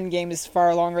playing pretend games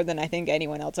far longer than I think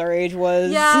anyone else our age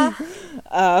was. Yeah.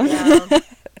 I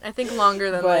think longer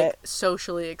than like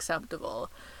socially acceptable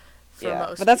for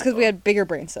most but that's because people. we had bigger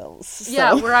brain cells. So.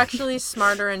 Yeah, we're actually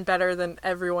smarter and better than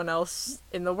everyone else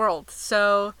in the world.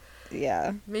 So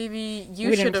yeah, maybe we should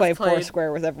have didn't play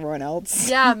Foursquare with everyone else.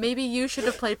 Yeah, maybe you should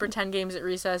have played pretend games at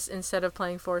recess instead of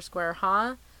playing Foursquare,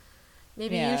 huh?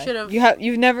 Maybe you should have.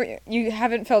 You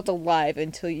haven't felt alive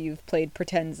until you've played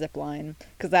pretend zipline,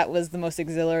 because that was the most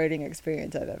exhilarating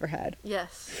experience I've ever had.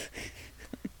 Yes.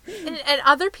 and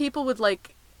other people would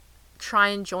like try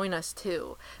and join us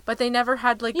too, but they never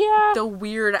had like the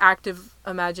weird active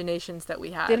imaginations that we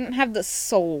had. They didn't have the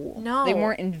soul. No, they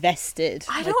weren't invested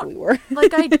we were.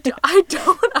 Like I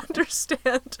don't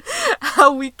understand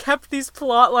how we kept these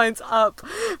plot lines up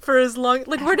for as long.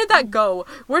 Like, where did that go?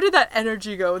 Where did that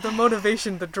energy go? The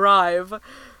motivation, the drive.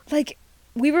 Like,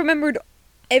 we remembered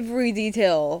every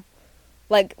detail.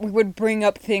 Like, we would bring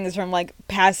up things from, like,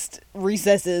 past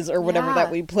recesses or whatever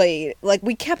that we played. Like,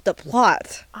 we kept a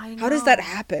plot. I know. How does that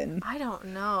happen? I don't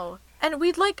know. And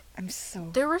we'd, like...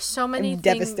 There were so many things...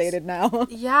 devastated now.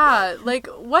 Yeah. Like,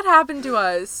 what happened to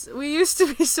us? We used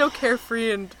to be so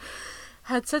carefree and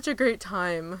had such a great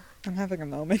time. I'm having a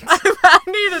moment.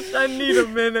 I need a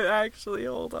minute, actually.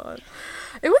 Hold on.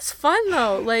 It was fun,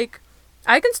 though. Like,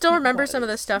 I can still remember some of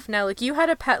the stuff now. Like, you had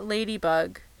a pet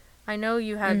ladybug. I know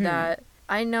you had that.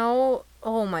 I know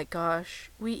Oh my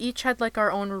gosh. We each had like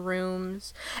our own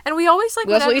rooms. And we always like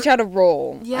We also whenever- each had a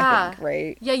role, Yeah. I think,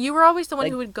 right? Yeah, you were always the one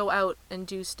Like- who would go out and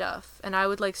do stuff, and I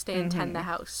would like stay and Mm-hmm. tend the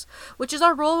house, which is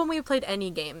our role when we played any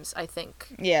games, I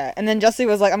think. Yeah, and then Jesse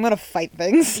was like, I'm gonna fight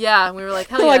things. Yeah, and we were like,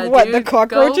 hell Like yeah, what, dude, the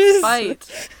cockroaches? Go fight.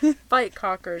 Fight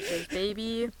cockroaches,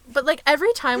 baby. But like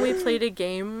every time we played a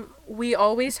game, we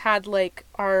always had like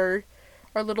our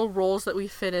little roles that we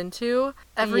fit into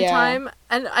every Yeah. time.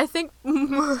 And I think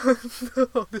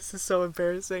oh, this is so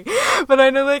embarrassing. But I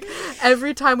know like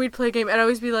every time we'd play a game, I'd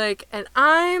always be like, and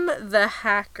I'm the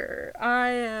hacker. I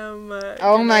am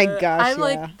Oh my gosh, I'm yeah.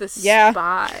 like the Yeah.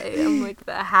 spy. I'm like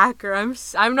the hacker. I'm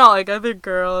not like other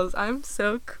girls. I'm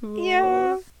so cool.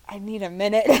 Yeah. I need a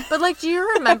minute. But like, do you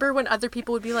remember when other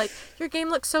people would be like, your game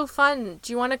looks so fun,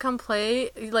 do you want to come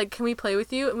play, like, can we play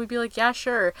with you? And we'd be like, yeah,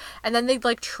 sure. And then they'd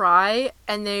like try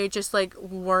and they just like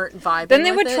weren't vibing Then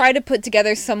they with would it. try to put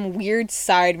together some weird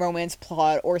side romance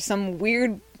plot or some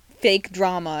weird fake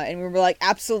drama, and we were like,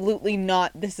 absolutely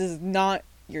not. This is not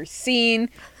your scene.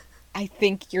 I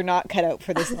think you're not cut out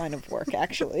for this line of work,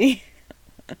 actually.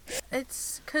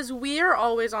 It's because we are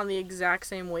always on the exact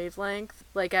same wavelength,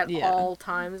 like at Yeah. all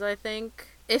times, I think.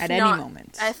 If At not, any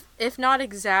moment. If not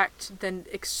exact, then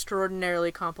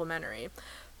extraordinarily complimentary.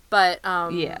 But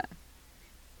Yeah.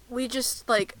 we just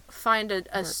like find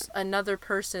another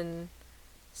person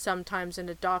sometimes and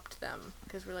adopt them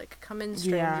because we're like, come in,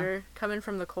 stranger, come in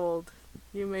from the cold,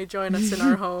 you may join us in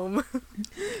our home.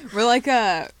 We're like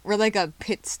a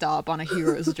pit stop on a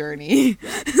hero's journey.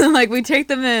 Like, we take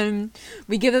them in,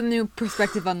 we give them new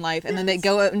perspective on life, and then they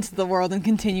go out into the world and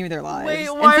continue their lives. Wait,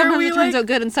 and why are sometimes we, it turns like- out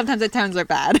good, and sometimes it turns out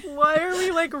bad. Why are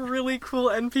we like really cool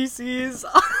NPCs?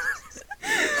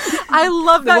 I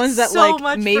love The that ones that so like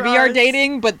much maybe for are us.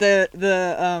 dating, but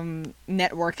the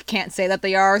network can't say that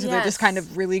they are, so they're just kind Yes.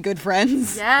 of really good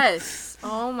friends. Yes.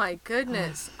 Oh my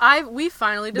goodness. We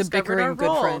finally The discovered bickering our good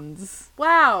role. friends.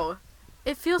 Wow.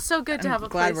 It feels so good to I'm have a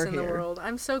glad place we're in the here. world.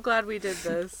 I'm so glad we did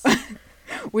this.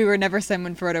 We were never Sam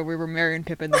and Frodo, we were Merry and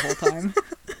Pippin the whole time.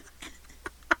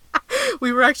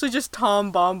 We were actually just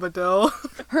Tom Bombadil.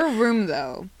 Her room,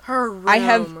 though. Her room. I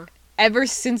have- Ever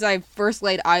since I first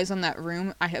laid eyes on that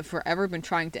room, I have forever been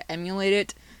trying to emulate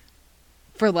it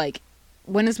for, like,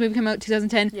 when this movie came out,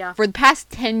 2010? Yeah. For the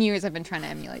past 10 years, I've been trying to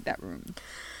emulate that room.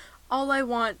 All I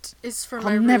want is for I'll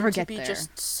my room never to get be there.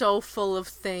 just so full of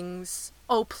things.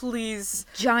 Oh, please.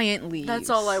 Giant leaves. That's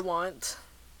all I want.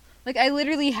 Like, I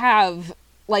literally have,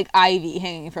 like, ivy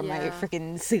hanging from my Yeah.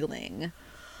 freaking ceiling.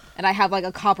 And I have, like,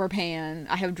 a copper pan.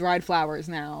 I have dried flowers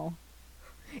now.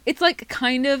 It's, like,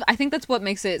 kind of... I think that's what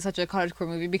makes it such a cottagecore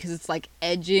movie, because it's, like,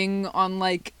 edging on,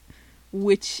 like,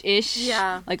 witch-ish.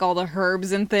 Yeah. Like, all the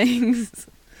herbs and things.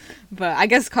 But I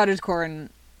guess cottagecore and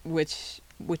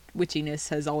witchiness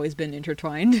has always been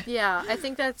intertwined. Yeah, I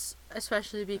think that's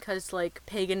especially because, like,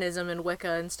 paganism and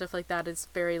Wicca and stuff like that is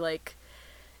very, like,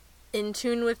 in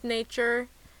tune with nature,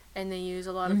 and they use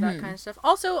a lot of that kind of stuff.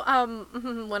 Also,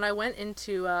 when I went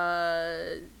into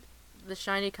the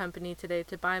Shiny Company today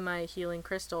to buy my healing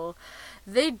crystal,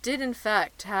 they did in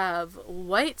fact have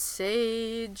white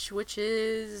sage, which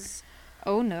is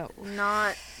Oh, no.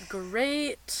 not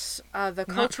great. The for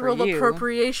cultural you.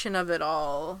 appropriation of it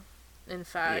all, in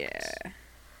fact. Yeah.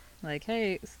 Like,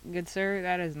 hey, good sir,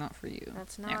 that is not for you.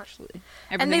 That's not- Actually.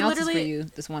 And Everything they else is for literally- you.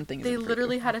 This one thing They isn't for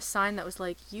literally you. had a sign that was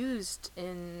like, used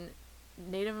in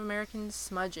Native American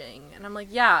smudging. And I'm like,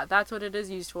 yeah, that's what it is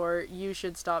used for. You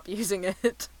should stop using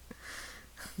it.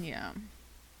 Yeah.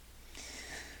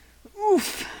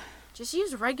 Oof. Just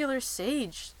use regular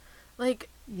sage. Like,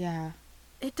 Yeah.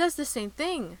 it does the same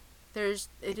thing. It is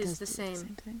does the do same.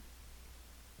 thing.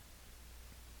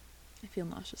 I feel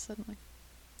nauseous suddenly.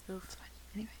 Oof. It's fine.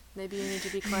 Anyway. Maybe you need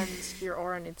to be cleansed. Your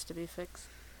aura needs to be fixed.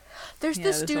 There's Yeah,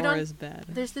 this this dude aura on is bad.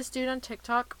 There's this dude on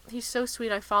TikTok. He's so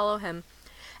sweet. I follow him.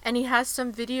 And he has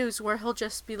some videos where he'll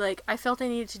just be like, I felt I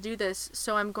needed to do this,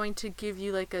 so I'm going to give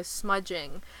you like a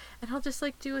smudging. And he'll just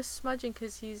like do a smudging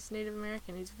because he's Native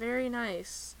American. He's very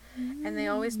nice. And they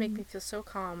always make me feel so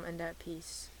calm and at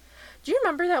peace. Do you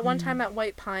remember that one time at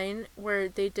White Pine where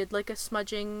they did like a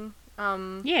smudging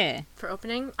Yeah. for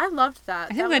opening? I loved that. I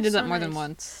think That I was did that so more than nice.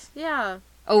 once. Yeah.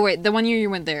 Oh, wait. The one year you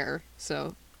went there.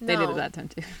 So they did No. it that time,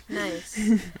 too. Nice.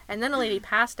 And then a lady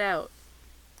passed out,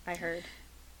 I heard.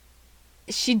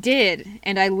 She did.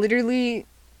 And I literally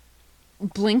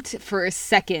blinked for a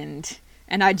second.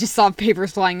 And I just saw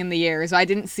papers flying in the air. So I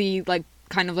didn't see, like,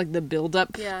 kind of like the build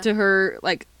up Yeah. to her.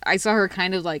 Like, I saw her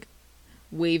kind of like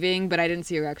waving, but I didn't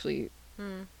see her actually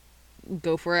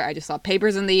go for it. I just saw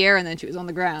papers in the air and then she was on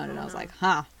the ground. And I was no. like,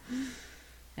 huh.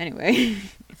 Anyway.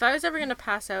 If I was ever going to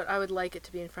pass out, I would like it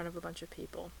to be in front of a bunch of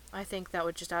people. I think that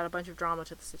would just add a bunch of drama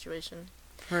to the situation.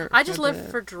 I just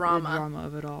live for drama. The drama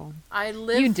of it all. I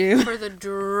live for the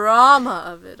drama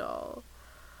of it all.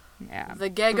 Yeah.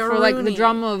 The Gaggaroonie. For like the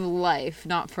drama of life,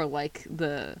 not for like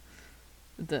the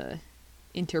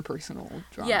interpersonal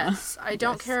drama. Yes, I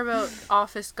don't care about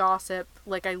office gossip.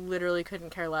 Like, I literally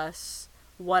couldn't care less.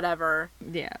 Whatever.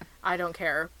 Yeah. I don't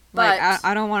care. But like,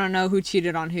 I don't want to know who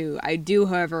cheated on who. I do,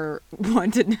 however,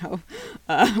 want to know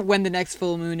when the next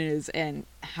full moon is and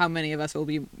how many of us will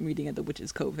be meeting at the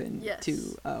Witch's Coven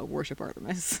to worship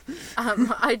Artemis.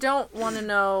 I don't want to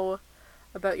know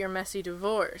about your messy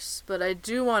divorce, but I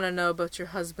do want to know about your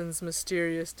husband's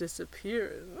mysterious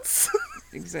disappearance.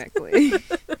 Exactly.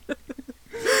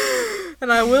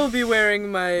 And I will be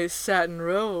wearing my satin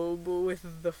robe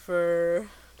with the fur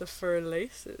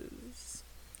laces.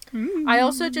 I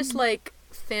also just, like,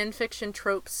 fan fiction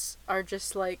tropes are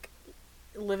just, like,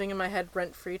 living in my head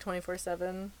rent-free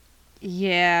 24/7.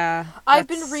 Yeah. I've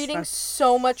been reading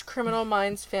so much Criminal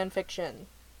Minds fan fiction.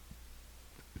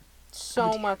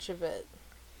 So much of it.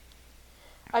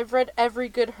 I've read every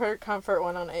Good Hurt Comfort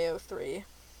one on AO3.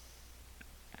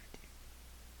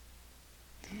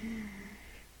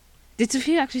 Did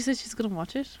Sophia actually say she's gonna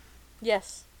watch it?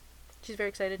 Yes. She's very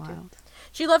excited Wild. too.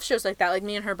 She loves shows like that. Like,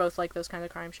 me and her both like those kind of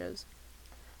crime shows.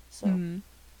 So. Mm-hmm.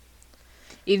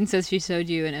 Eden says she showed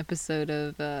you an episode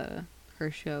of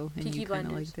her show and Peaky you kind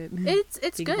of Blinders. liked it.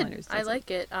 It's Peaky good. Blinders, I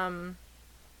like it.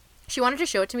 She wanted to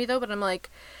show it to me though, but I'm like,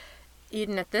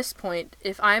 Eden, at this point,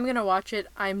 if I'm gonna watch it,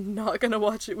 I'm not gonna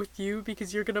watch it with you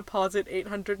because you're gonna pause it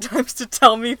 800 times to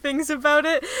tell me things about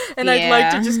it, and I'd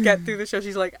like to just get through the show.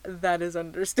 She's like, that is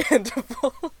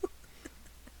understandable.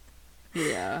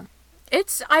 Yeah.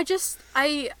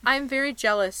 I'm very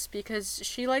jealous because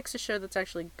she likes a show that's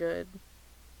actually good.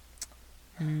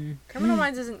 Criminal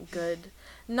Minds isn't good.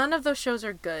 None of those shows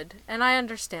are good, and I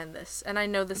understand this, and I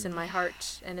know this in my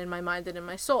heart, and in my mind, and in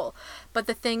my soul. But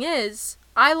the thing is,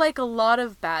 I like a lot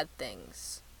of bad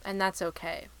things, and that's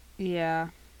okay. Yeah.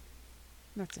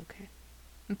 That's okay.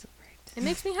 That's alright. It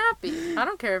makes me happy. I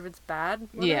don't care if it's bad.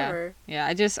 Whatever. Yeah.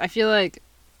 I feel like,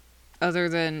 other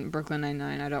than Brooklyn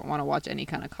Nine-Nine, I don't want to watch any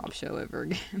kind of cop show ever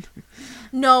again.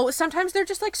 No, sometimes they're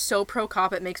just, like, so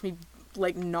pro-cop it makes me,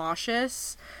 like,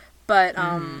 nauseous. But,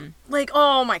 like,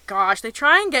 oh my gosh, they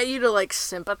try and get you to, like,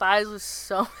 sympathize with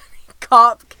so many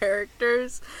cop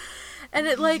characters. And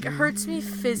it, like, hurts me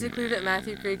physically that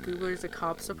Matthew Gray Gubler is a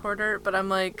cop supporter, but I'm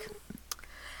like,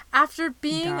 after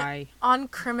being on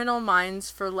Criminal Minds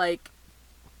for, like,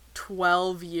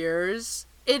 12 years,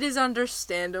 it is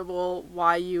understandable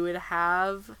why you would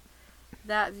have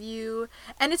that view.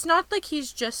 And it's not like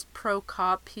he's just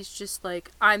pro-cop, he's just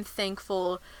like, I'm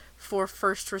thankful for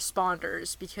first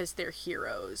responders because they're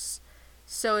heroes.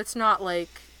 So it's not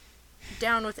like,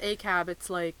 down with ACAB, it's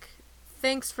like,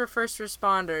 thanks for first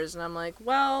responders. And I'm like,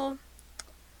 well,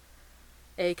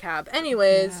 ACAB.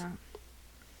 Anyways.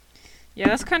 Yeah,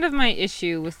 that's kind of my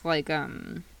issue with, like,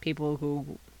 people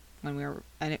who,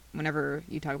 whenever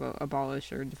you talk about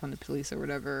abolish or defund the police or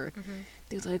whatever,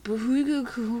 they're like, but who are you gonna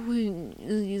call when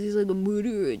there's, like, a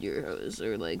murder in your house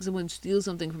or, like, someone steals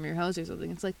something from your house or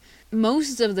something? It's like,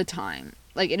 most of the time,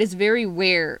 like, it is very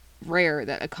rare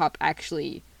that a cop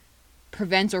actually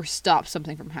prevents or stops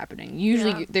something from happening.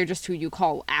 Usually they're just who you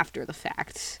call after the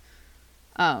fact.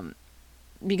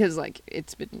 Because, like,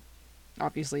 it's been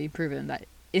obviously proven that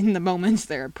in the moments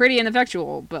they're pretty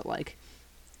ineffectual, but, like,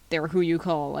 they're who you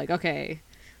call, like, okay,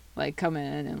 like, come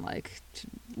in and, like,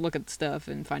 look at stuff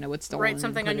and find out what's stolen. Write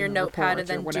something on your notepad and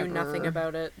then do nothing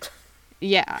about it.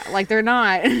 Yeah, like, they're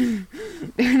not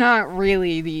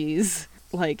really these,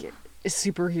 like,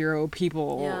 superhero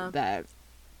people that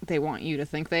they want you to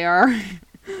think they are.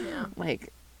 Yeah.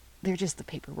 Like, they're just the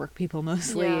paperwork people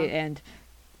mostly, and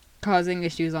causing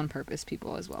issues on purpose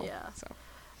people as well. Yeah. So,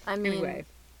 I mean, anyway.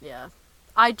 Yeah.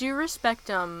 I do respect,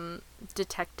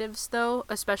 detectives, though,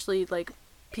 especially, like,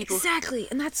 people... Exactly,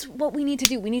 and that's what we need to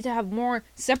do. We need to have more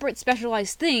separate,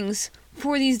 specialized things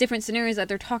for these different scenarios that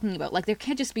they're talking about. Like, there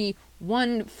can't just be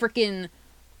one frickin'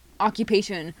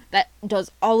 occupation that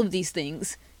does all of these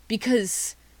things,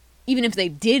 because even if they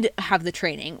did have the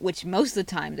training, which most of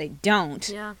the time they don't,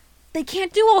 they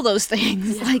can't do all those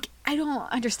things. Yeah. Like, I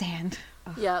don't understand.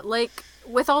 Ugh. Yeah, like,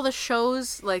 with all the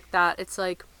shows like that, it's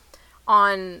like,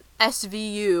 on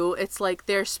SVU, it's like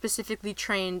they're specifically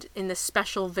trained in the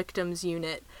special victims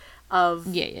unit of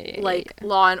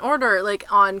Law and Order. Like,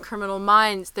 on Criminal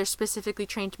Minds, they're specifically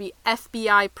trained to be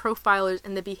FBI profilers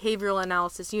in the behavioral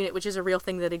analysis unit, which is a real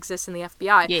thing that exists in the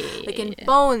FBI. In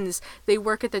Bones, they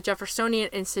work at the Jeffersonian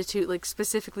Institute, like,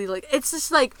 specifically, like, it's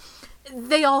just like,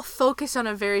 they all focus on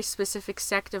a very specific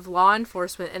sect of law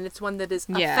enforcement, and it's one that is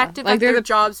Yeah. effective Like, at they're their the-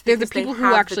 jobs They're because the people they who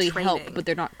have actually the help, training. but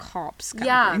they're not cops. Kind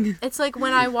Yeah, of thing. it's like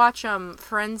when I watch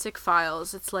Forensic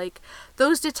Files, it's like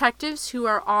those detectives who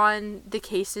are on the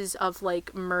cases of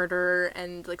like murder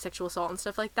and like sexual assault and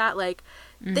stuff like that, like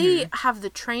they have the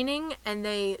training and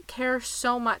they care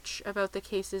so much about the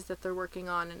cases that they're working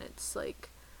on, and it's like,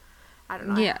 I don't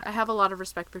know. Yeah. I have a lot of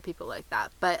respect for people like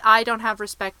that, but I don't have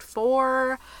respect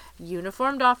for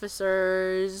uniformed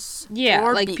officers. Yeah,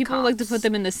 or like beat people like to cops. put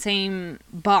them in the same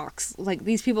box. Like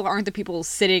these people aren't the people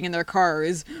sitting in their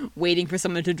cars waiting for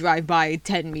someone to drive by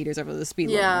 10 meters over the speed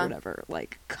limit Yeah. or whatever.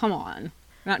 Like, come on.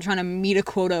 We're not trying to meet a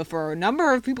quota for a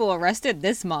number of people arrested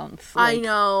this month. I Like,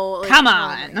 know. Like, come Oh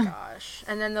on. my gosh.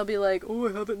 And then they'll be like, oh,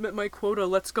 I haven't met my quota.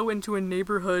 Let's go into a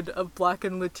neighborhood of Black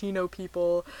and Latino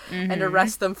people and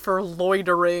arrest them for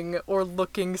loitering or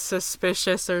looking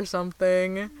suspicious or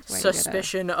something.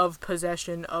 Suspicion of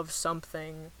possession of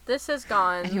something. This has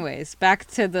gone. Anyways, back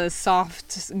to the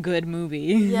soft, good movie.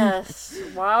 Yes,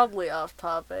 wildly off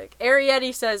topic.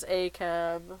 Arietti says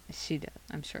ACAB. She does,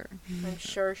 I'm sure. I'm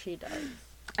sure she does.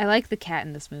 I like the cat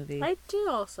in this movie. I do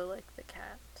also like the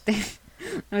cat.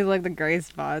 I like the gray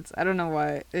spots. I don't know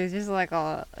why. It's just like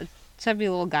a chubby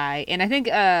little guy. And I think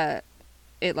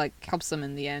it like helps them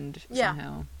in the end Yeah.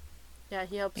 somehow. Yeah,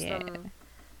 he helps Yeah. them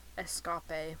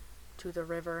escape to the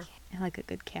river. I like a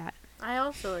good cat. I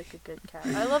also like a good cat.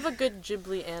 I love a good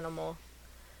Ghibli animal.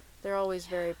 They're always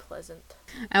very pleasant.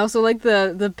 I also like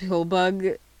the pill bug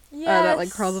that like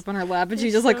crawls up on her lap and she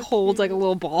It's just like so holds like a cute.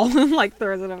 little ball and like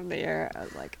throws it up in the air. I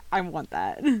was like, I want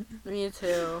that. Me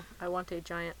too. I want a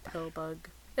giant pill bug.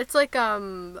 It's like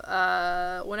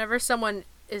whenever someone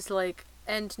is like,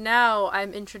 and now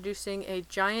I'm introducing a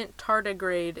giant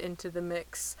tardigrade into the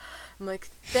mix. I'm like,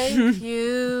 thank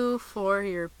you for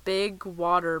your big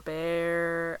water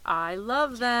bear. I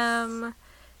love them.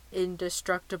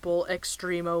 Indestructible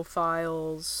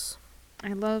extremophiles. I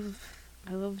love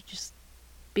just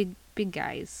big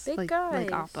guys. Big like guys.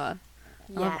 like Appa.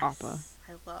 I love Appa.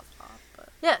 I love Appa.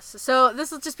 Yes, so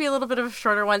this will just be a little bit of a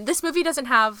shorter one. This movie doesn't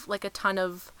have like a ton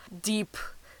of deep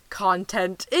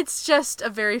content. It's just a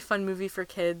very fun movie for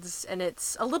kids, and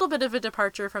it's a little bit of a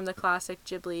departure from the classic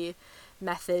Ghibli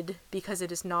method because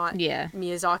it is not Yeah.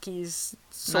 Miyazaki's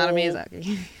sole Not a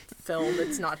Miyazaki. film.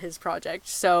 It's not his project.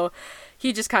 So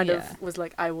he just kind Yeah. of was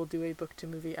like, I will do a book to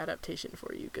movie adaptation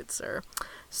for you, good sir.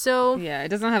 So Yeah, it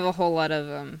doesn't have a whole lot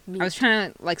of Meat. I was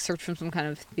trying to like search for some kind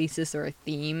of thesis or a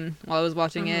theme while I was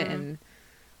watching it, Mhm. and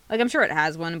like I'm sure it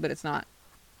has one, but it's not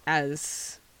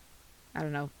as, I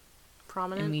don't know,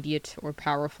 prominent. immediate or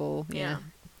powerful. Yeah.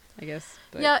 I guess.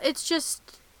 But Yeah, it's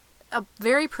just a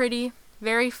very pretty,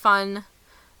 very fun.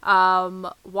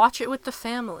 Watch it with the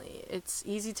family. It's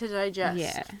easy to digest.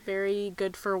 Yeah. Very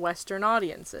good for Western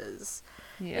audiences.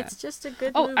 yeah. It's just a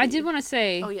good Oh, movie. I did want to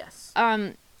say. Oh, yes.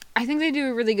 I think they do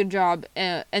a really good job,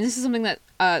 and this is something that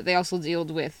they also dealt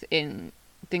with in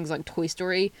things like Toy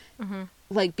Story. Mm-hmm.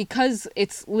 Like, because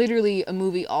it's literally a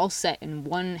movie all set in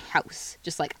one house,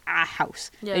 just like a house.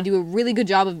 Yeah. They do a really good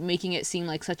job of making it seem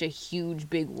like such a huge,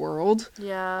 big world.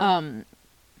 Yeah.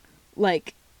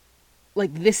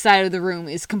 Like this side of the room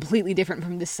is completely different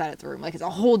from this side of the room. Like, it's a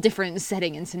whole different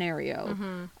setting and scenario.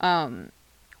 Mm-hmm.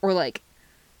 Or like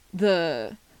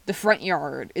the front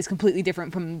yard is completely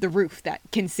different from the roof that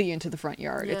can see into the front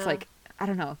yard. Yeah. It's like, I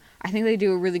don't know. I think they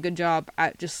do a really good job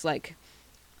at just like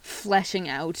fleshing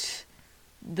out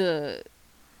the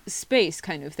space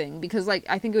kind of thing, because like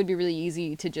I think it would be really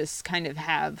easy to just kind of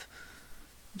have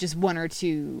just one or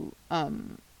two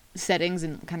settings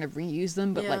and kind of reuse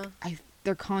them, but Yeah. like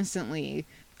they're constantly,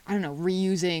 I don't know,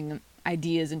 reusing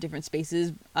ideas in different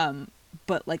spaces,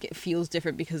 but like it feels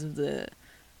different because of the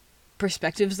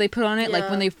perspectives they put on it. Like Yeah.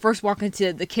 when they first walk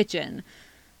into the kitchen,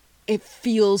 it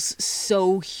feels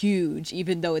so huge,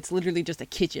 even though it's literally just a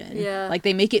kitchen. Yeah. Like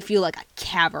they make it feel like a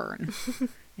cavern,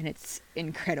 and it's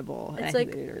incredible. And It's I think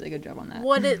like they did a really good job on that.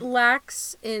 What it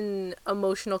lacks in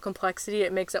emotional complexity,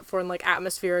 it makes up for in like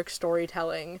atmospheric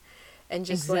storytelling, and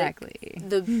just Exactly. like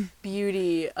the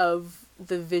beauty of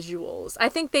the visuals. I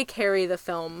think they carry the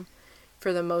film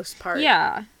for the most part.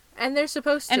 Yeah, And they're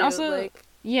supposed to. and also like,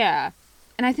 yeah,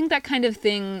 and I think that kind of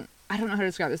thing. I don't know how to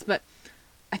describe this, but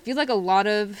I feel like a lot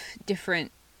of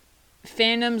different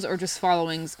fandoms or just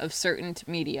followings of certain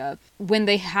media, when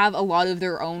they have a lot of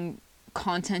their own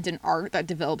content and art that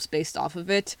develops based off of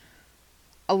it,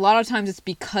 a lot of times it's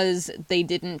because they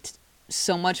didn't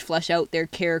so much flesh out their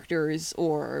characters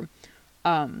or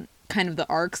kind of the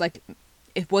arcs. Like,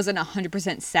 it wasn't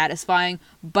 100% satisfying,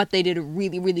 but they did a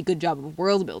really, really good job of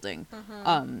world building.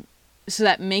 so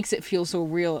that makes it feel so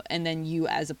real, and then you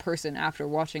as a person after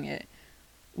watching it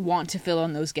want to fill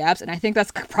in those gaps. And I think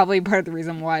that's probably part of the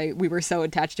reason why we were so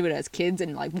attached to it as kids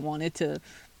and like wanted to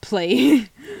play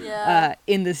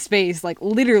in this space. Like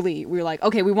literally we were like,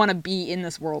 okay, we want to be in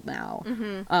this world now.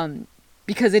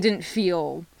 Because it didn't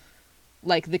feel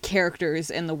like the characters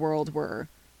and the world were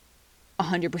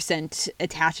 100%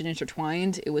 attached and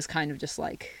intertwined. It was kind of just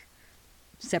like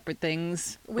separate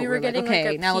things. We were getting like, okay,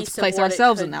 like a now piece let's place of what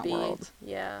ourselves it in that could be. world.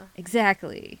 Yeah.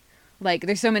 Exactly. Like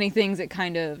there's so many things that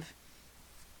kind of,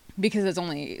 because it's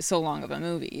only so long of a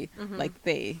movie, like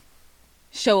they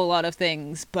show a lot of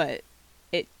things, but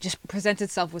it just presents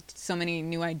itself with so many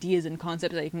new ideas and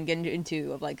concepts that you can get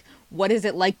into of like, what is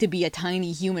it like to be a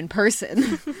tiny human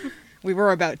person? We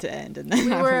were about to end, and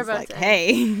then I was like,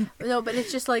 hey. No, but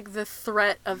it's just like the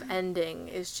threat of ending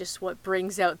is just what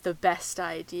brings out the best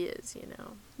ideas, you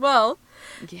know. Well,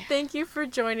 thank you for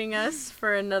joining us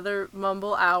for another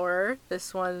Mumble Hour.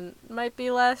 This one might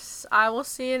be less. I will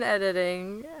see in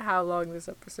editing how long this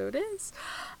episode is.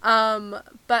 But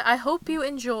I hope you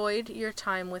enjoyed your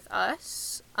time with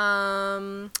us.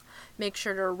 Make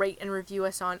sure to rate and review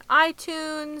us on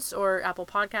iTunes or Apple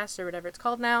Podcasts or whatever it's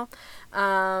called now.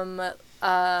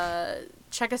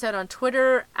 Check us out on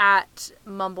Twitter at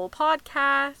Mumble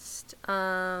Podcast.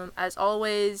 As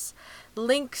always,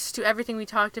 links to everything we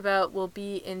talked about will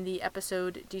be in the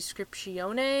episode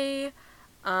descriptione.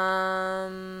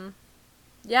 Yeah,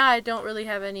 I don't really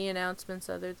have any announcements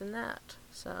other than that.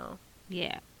 So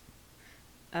yeah.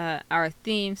 Our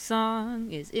theme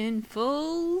song is In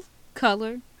Full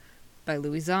Color by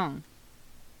Louis Zong,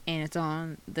 and it's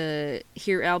on the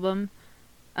Here album,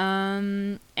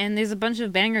 and there's a bunch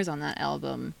of bangers on that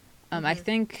album. I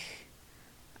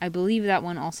believe that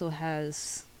one also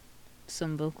has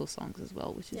some vocal songs as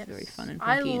well, which is very fun and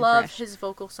funky. I love his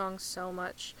vocal songs so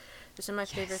much. They're some of my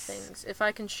favorite things. If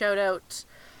I can shout out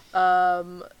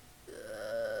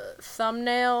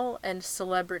Thumbnail and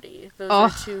Celebrity, those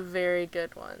are two very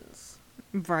good ones.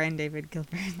 Brian David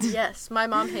Gilbert. Yes, my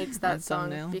mom hates that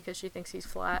song Thumbnail. because she thinks he's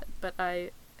flat, but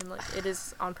I am like, it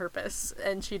is on purpose,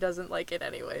 and she doesn't like it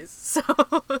anyways, so...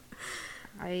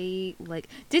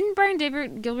 Didn't Brian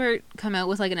David Gilbert come out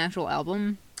with like an actual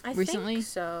album recently? I think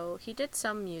so. He did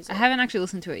some music. I haven't actually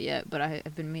listened to it yet, but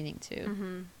I've been meaning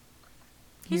to.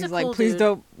 He's a like, cool please dude.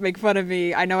 don't make fun of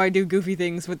me. I know I do goofy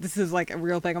things, but this is like a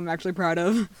real thing I'm actually proud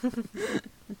of.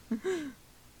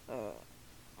 I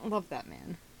love that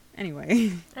man.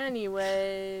 Anyways.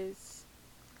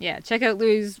 Yeah, check out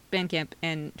Louis' Bandcamp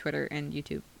and Twitter and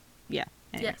YouTube. Yeah.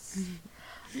 Anyway. Yes.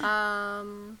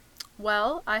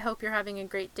 Well, I hope you're having a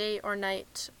great day or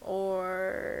night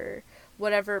or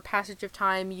whatever passage of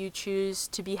time you choose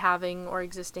to be having or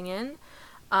existing in.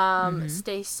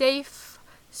 Stay safe,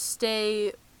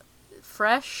 stay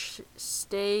fresh,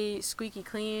 stay squeaky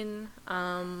clean.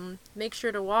 Make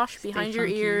sure to wash behind your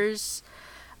ears.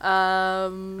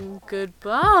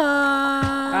 Goodbye.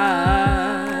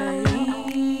 Bye.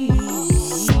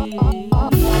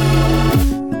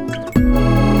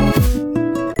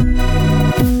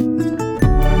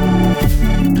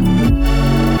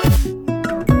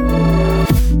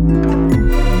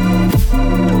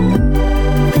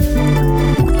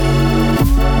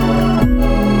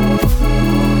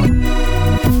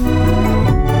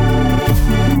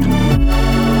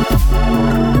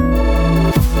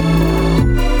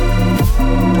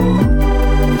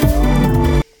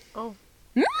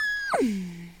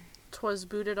 Was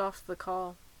booted off the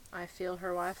call. I feel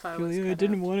her Wi-Fi was Julia, cut I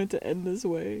didn't out. want it to end this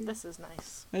way. This is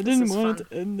nice. I didn't want it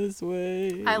to end this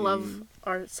way. I love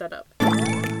our setup.